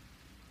done.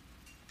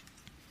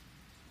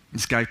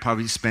 This guy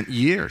probably spent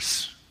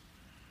years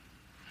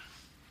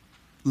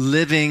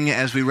living,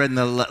 as we read in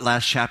the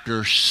last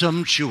chapter,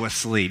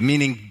 sumptuously,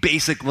 meaning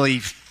basically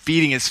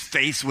feeding his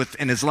face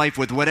in his life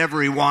with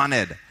whatever he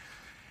wanted,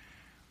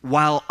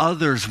 while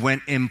others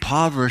went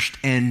impoverished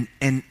and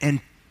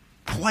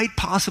quite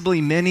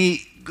possibly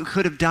many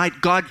could have died.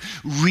 God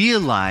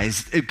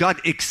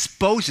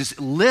exposes,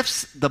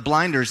 lifts the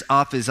blinders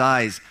off his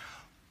eyes.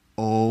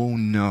 Oh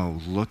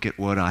no, look at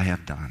what I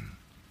have done.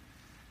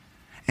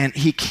 And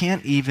he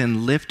can't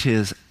even lift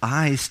his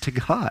eyes to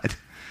God.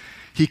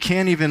 He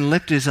can't even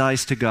lift his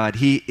eyes to God.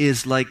 He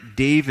is like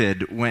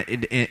David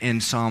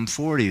in Psalm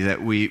 40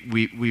 that we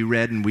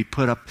read and we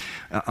put up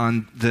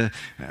on the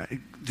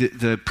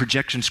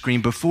projection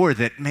screen before,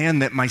 that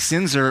my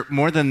sins are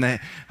more than the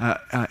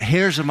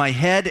hairs of my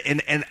head,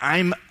 and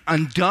I'm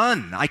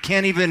undone. I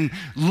can't even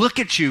look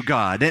at you,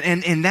 God.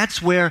 And that's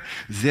where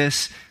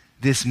this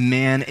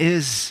man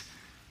is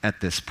at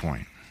this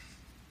point.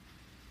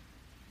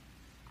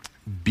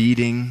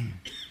 Beating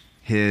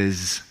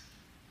his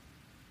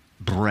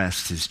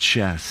breast, his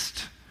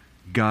chest.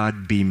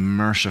 God, be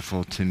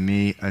merciful to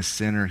me, a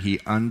sinner. He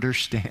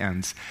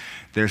understands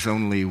there's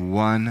only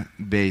one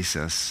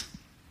basis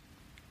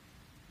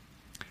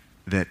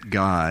that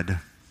God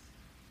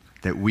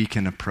that we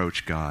can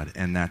approach God,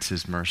 and that's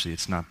his mercy.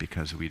 It's not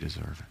because we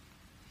deserve it.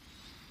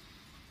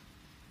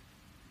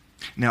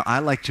 Now, I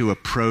like to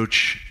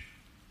approach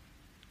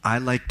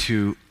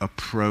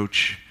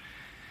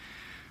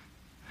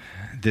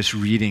this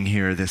reading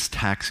here, this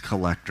tax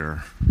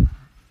collector,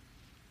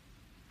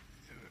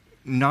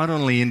 not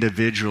only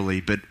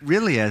individually, but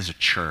really as a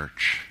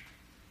church.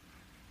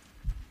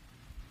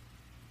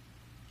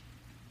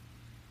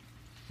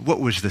 What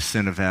was the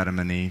sin of Adam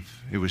and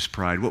Eve? It was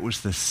pride. What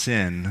was the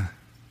sin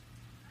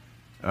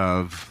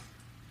of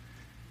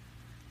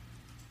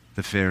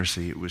the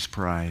Pharisee? It was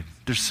pride.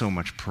 There's so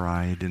much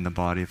pride in the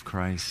body of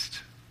Christ.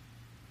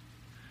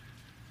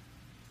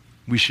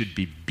 We should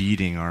be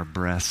beating our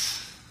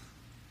breasts.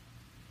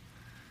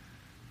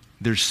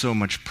 There's so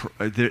much,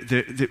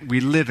 we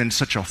live in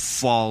such a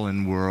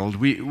fallen world.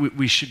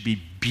 We should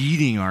be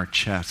beating our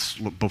chests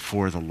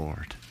before the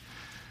Lord.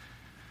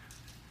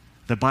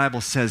 The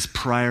Bible says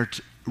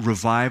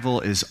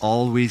revival is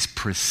always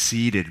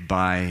preceded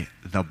by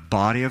the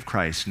body of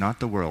Christ, not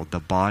the world, the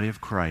body of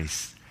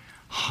Christ,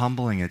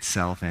 humbling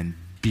itself and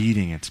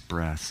beating its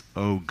breasts.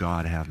 Oh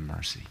God, have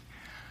mercy.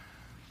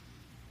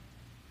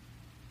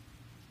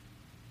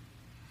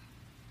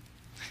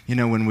 You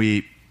know, when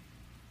we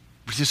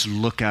just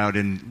look out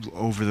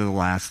over the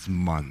last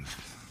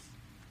month,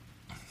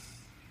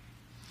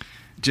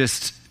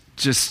 just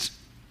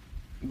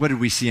what did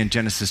we see in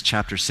Genesis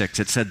chapter 6?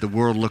 It said the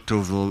world looked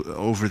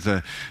over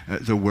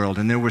the world,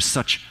 and there was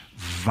such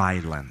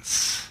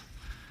violence.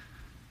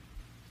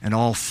 And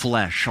all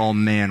flesh, all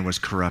man was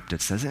corrupt,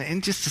 it says.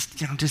 And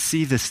just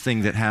see this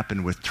thing that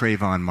happened with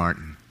Trayvon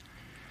Martin.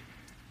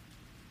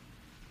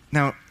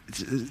 Now,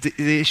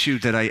 the issue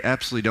that I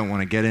absolutely don't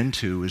want to get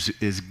into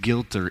is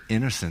guilt or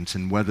innocence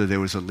and whether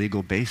there was a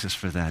legal basis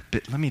for that.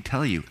 But let me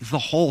tell you, the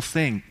whole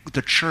thing,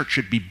 the church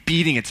should be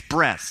beating its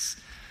breasts.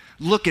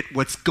 Look at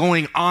what's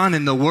going on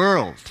in the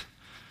world.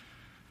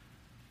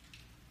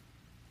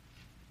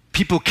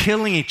 People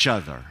killing each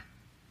other.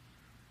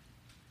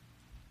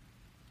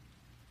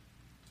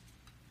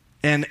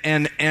 And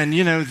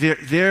you know,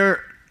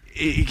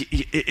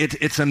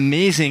 it's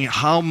amazing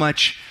how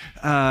much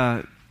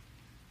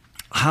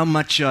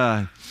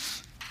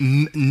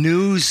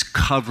news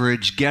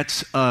coverage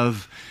gets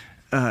of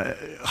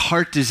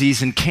heart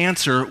disease and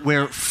cancer,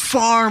 where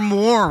far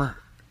more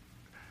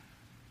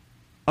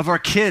of our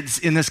kids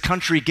in this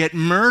country get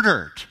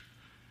murdered.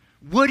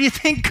 What do you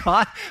think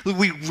God,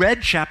 we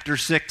read chapter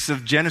 6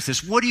 of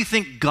Genesis, what do you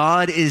think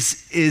God is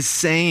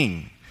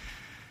saying?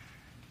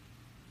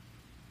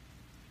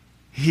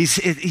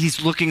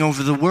 He's looking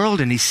over the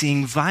world and he's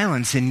seeing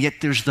violence, and yet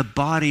there's the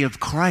body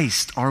of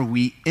Christ. Are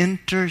we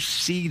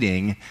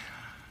interceding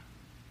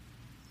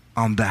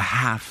on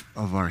behalf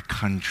of our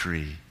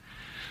country?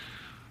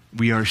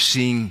 We are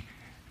seeing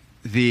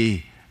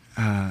the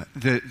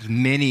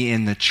many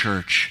in the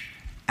church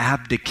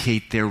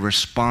abdicate their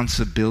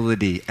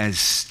responsibility as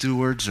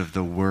stewards of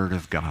the Word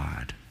of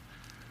God.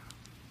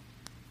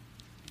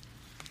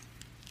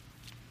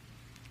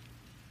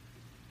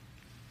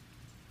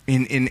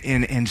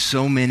 In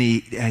so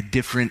many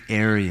different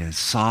areas,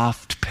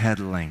 soft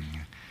peddling,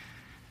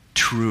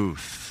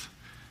 truth.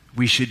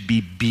 We should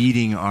be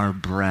beating our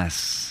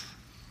breasts.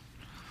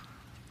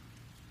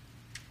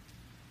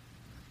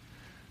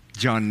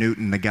 John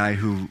Newton, the guy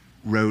who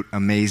wrote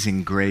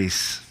Amazing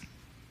Grace,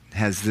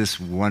 has this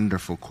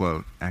wonderful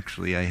quote.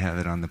 Actually, I have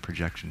it on the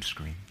projection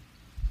screen.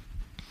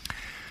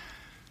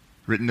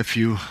 Written a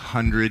few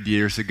hundred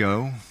years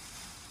ago.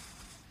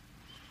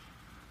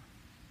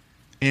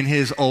 In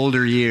his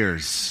older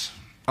years,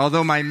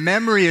 although my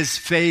memory is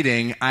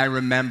fading, I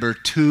remember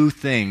two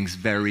things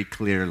very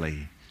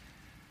clearly.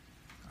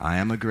 I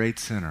am a great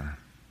sinner,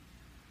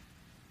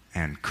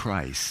 and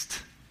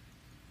Christ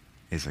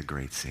is a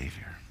great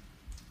Savior.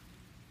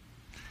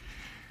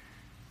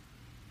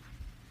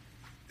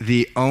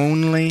 The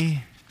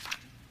only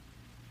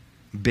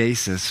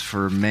basis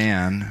for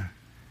man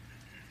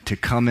to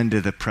come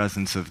into the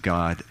presence of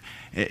God,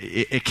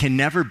 it can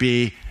never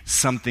be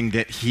something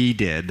that he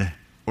did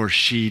or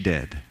she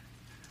did.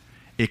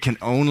 It can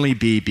only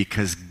be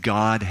because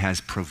God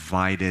has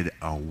provided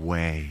a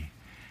way.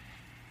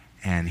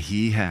 And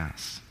he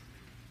has.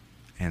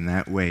 And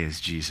that way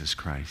is Jesus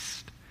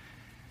Christ.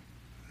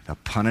 The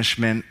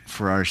punishment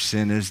for our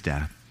sin is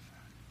death.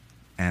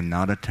 And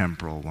not a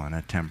temporal one,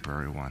 a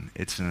temporary one.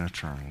 It's an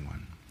eternal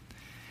one.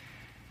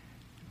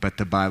 But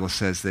the Bible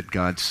says that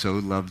God so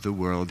loved the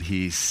world,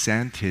 he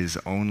sent his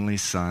only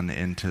Son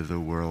into the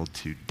world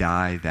to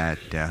die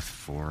that death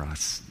for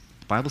us.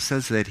 The Bible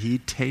says that he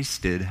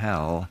tasted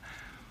hell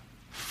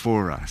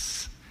for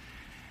us.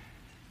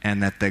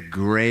 And that the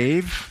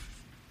grave,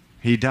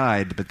 he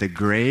died, but the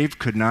grave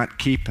could not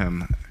keep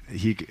him.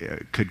 He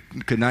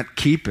could not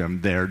keep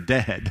him there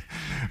dead.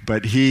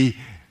 But he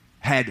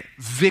had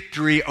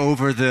victory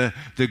over the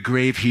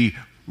grave. He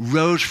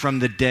rose from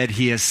the dead.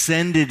 He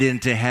ascended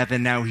into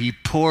heaven. Now he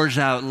pours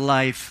out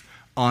life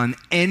on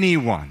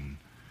anyone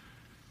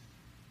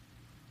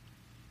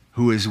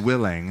who is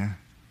willing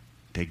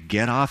to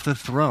get off the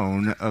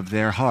throne of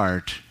their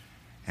heart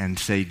and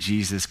say,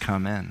 Jesus,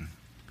 come in.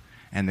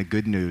 And the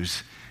good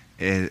news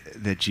is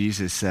that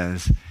Jesus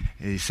says,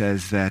 he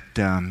says that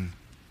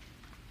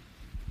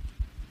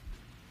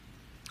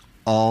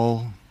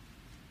all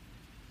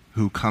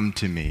who come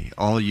to me,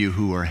 all you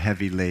who are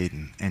heavy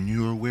laden and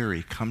you are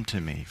weary, come to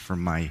me, for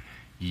my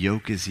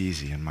yoke is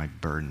easy and my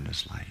burden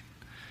is light.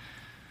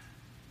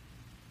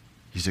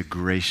 He's a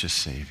gracious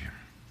Savior.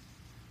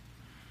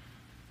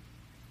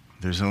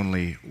 There's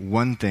only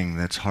one thing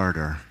that's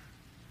harder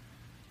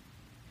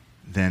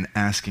than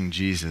asking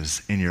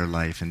Jesus in your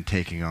life and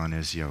taking on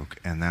his yoke,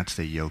 and that's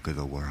the yoke of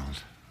the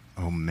world.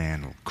 Oh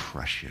man, it'll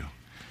crush you.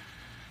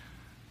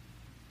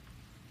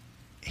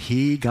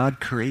 God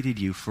created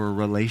you for a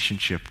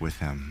relationship with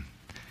him.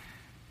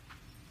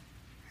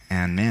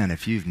 And man,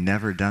 if you've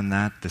never done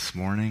that this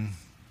morning,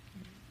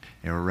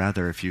 or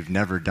rather, if you've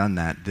never done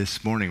that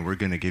this morning, we're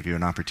going to give you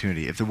an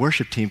opportunity. If the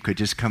worship team could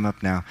just come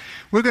up now.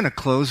 We're going to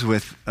close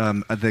with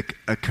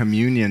a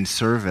communion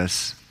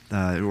service.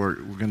 We're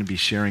going to be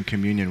sharing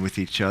communion with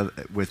each other.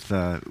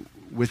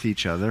 With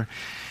each other.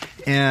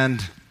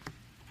 And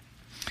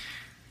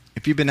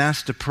if you've been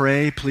asked to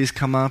pray, please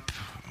come up.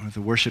 Or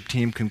the worship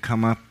team can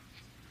come up.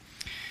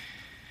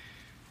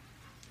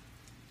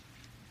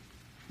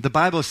 The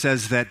Bible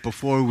says that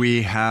before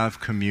we have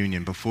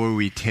communion, before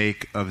we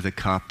take of the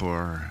cup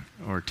or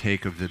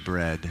take of the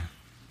bread,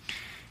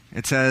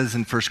 it says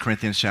in 1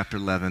 Corinthians chapter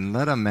 11,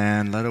 let a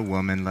man, let a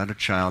woman, let a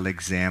child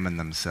examine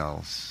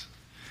themselves.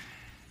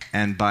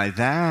 And by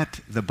that,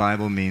 the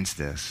Bible means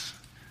this: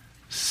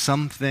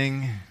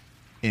 something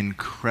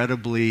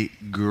incredibly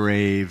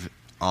grave,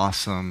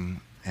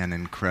 awesome, and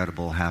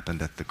incredible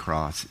happened at the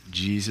cross.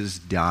 Jesus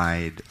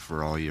died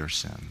for all your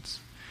sins.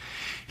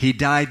 He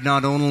died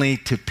not only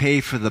to pay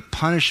for the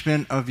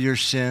punishment of your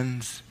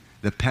sins,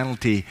 the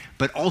penalty,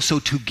 but also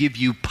to give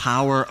you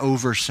power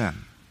over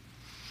sin.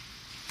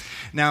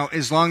 Now,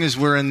 as long as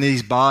we're in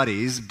these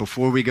bodies,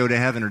 before we go to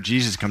heaven or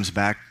Jesus comes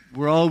back,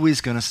 we're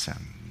always going to sin.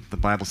 The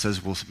Bible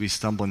says we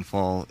stumble and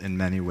fall in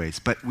many ways,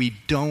 but we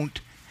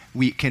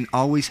can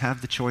always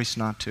have the choice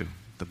not to,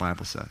 the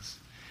Bible says.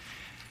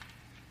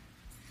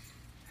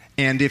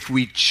 And if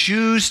we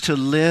choose to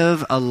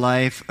live a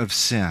life of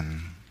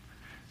sin,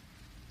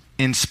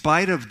 in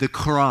spite of the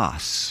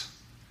cross,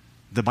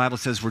 the Bible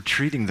says we're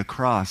treating the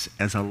cross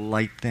as a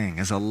light thing,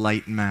 as a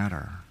light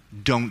matter.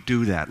 Don't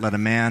do that. Let a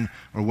man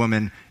or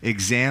woman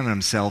examine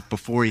himself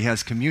before he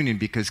has communion,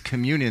 because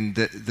communion,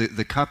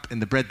 the cup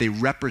and the bread, they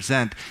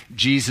represent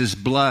Jesus'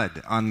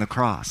 blood on the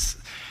cross.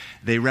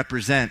 They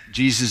represent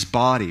Jesus'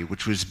 body,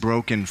 which was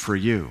broken for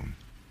you.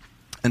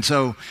 And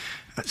so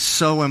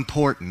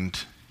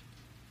important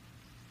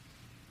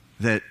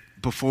that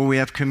before we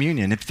have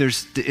communion, if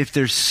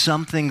there's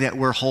something that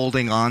we're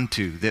holding on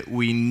to that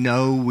we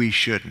know we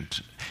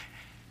shouldn't,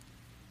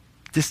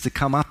 just to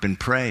come up and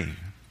pray.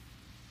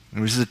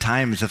 This is a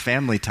time, it's a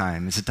family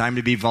time. It's a time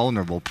to be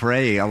vulnerable.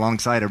 Pray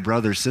alongside a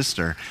brother or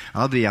sister.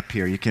 I'll be up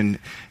here. You can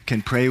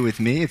pray with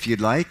me if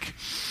you'd like.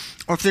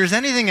 Or if there's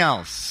anything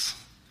else,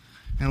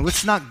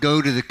 let's not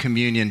go to the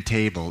communion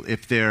table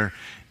if there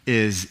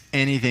is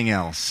anything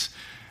else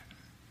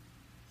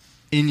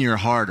in your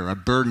heart or a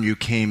burden you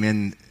came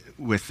in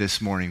with this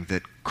morning,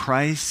 that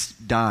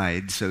Christ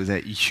died so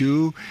that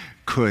you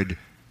could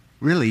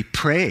really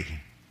pray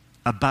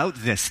about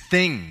this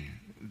thing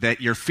that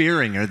you're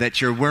fearing or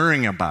that you're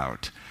worrying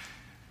about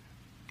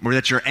or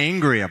that you're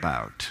angry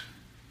about.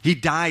 He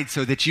died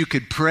so that you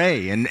could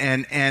pray and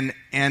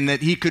that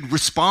he could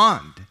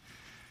respond.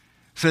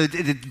 So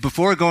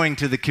before going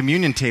to the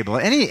communion table,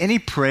 any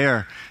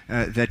prayer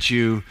that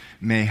you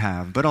may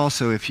have, but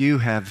also if you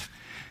have,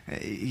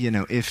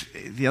 if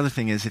the other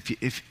thing is,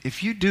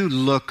 if you do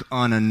look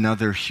on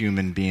another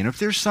human being, if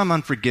there's some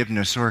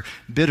unforgiveness or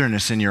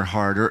bitterness in your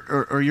heart,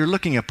 or you're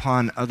looking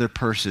upon other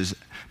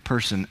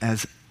person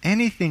as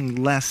anything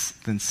less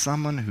than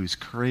someone who's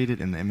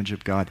created in the image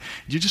of God,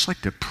 you just like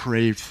to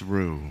pray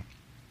through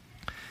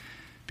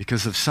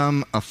because of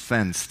some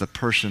offense the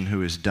person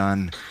who has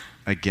done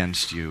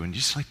against you, and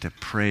you just like to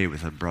pray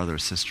with a brother or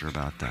sister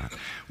about that.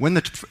 When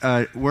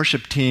the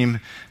worship team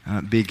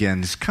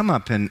begins, come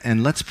up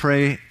and let's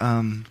pray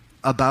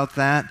about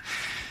that.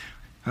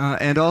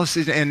 And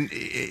also, and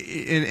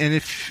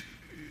if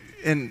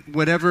in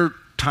whatever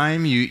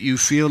time you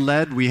feel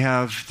led, we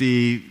have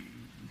the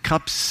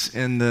cups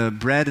and the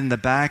bread in the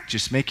back.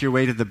 Just make your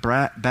way to the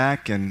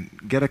back and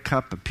get a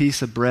cup, a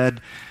piece of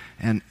bread,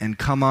 and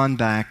come on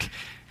back,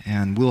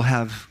 and we'll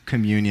have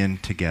communion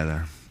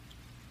together.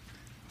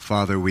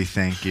 Father, we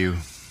thank you.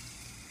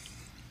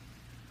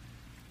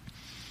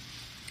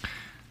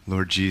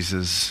 Lord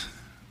Jesus,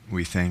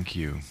 we thank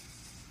you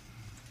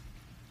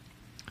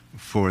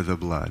for the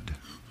blood.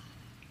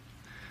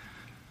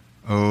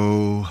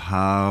 Oh,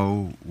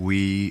 how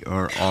we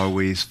are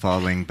always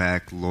falling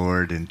back,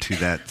 Lord, into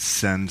that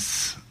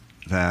sense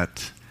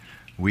that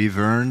we've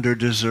earned or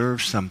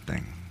deserved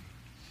something.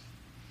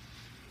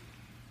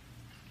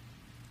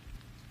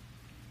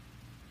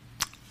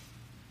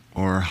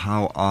 Or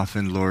how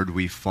often, Lord,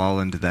 we fall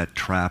into that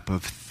trap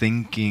of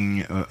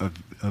thinking,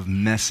 of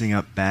messing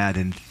up bad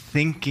and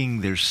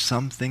thinking there's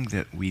something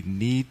that we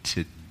need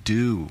to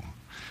do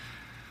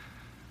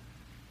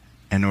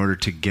in order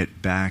to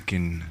get back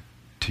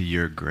into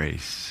your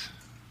grace,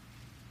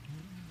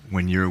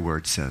 when your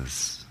word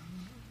says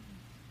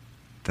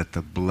that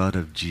the blood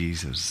of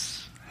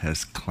Jesus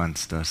has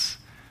cleansed us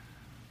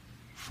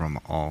from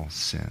all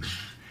sin.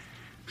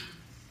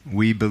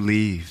 We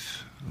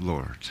believe,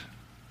 Lord,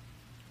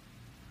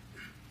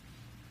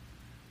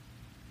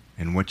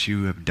 in what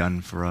you have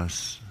done for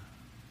us,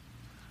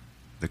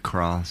 the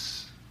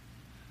cross,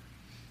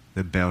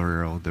 the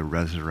burial, the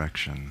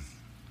resurrection,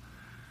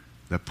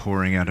 the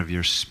pouring out of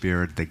your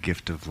Spirit, the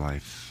gift of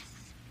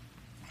life.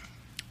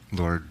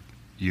 Lord,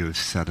 you have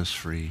set us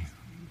free.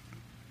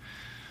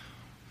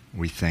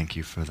 We thank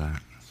you for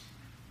that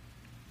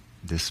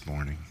this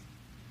morning.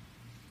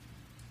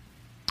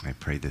 I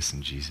pray this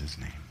in Jesus'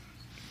 name.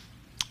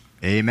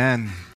 Amen.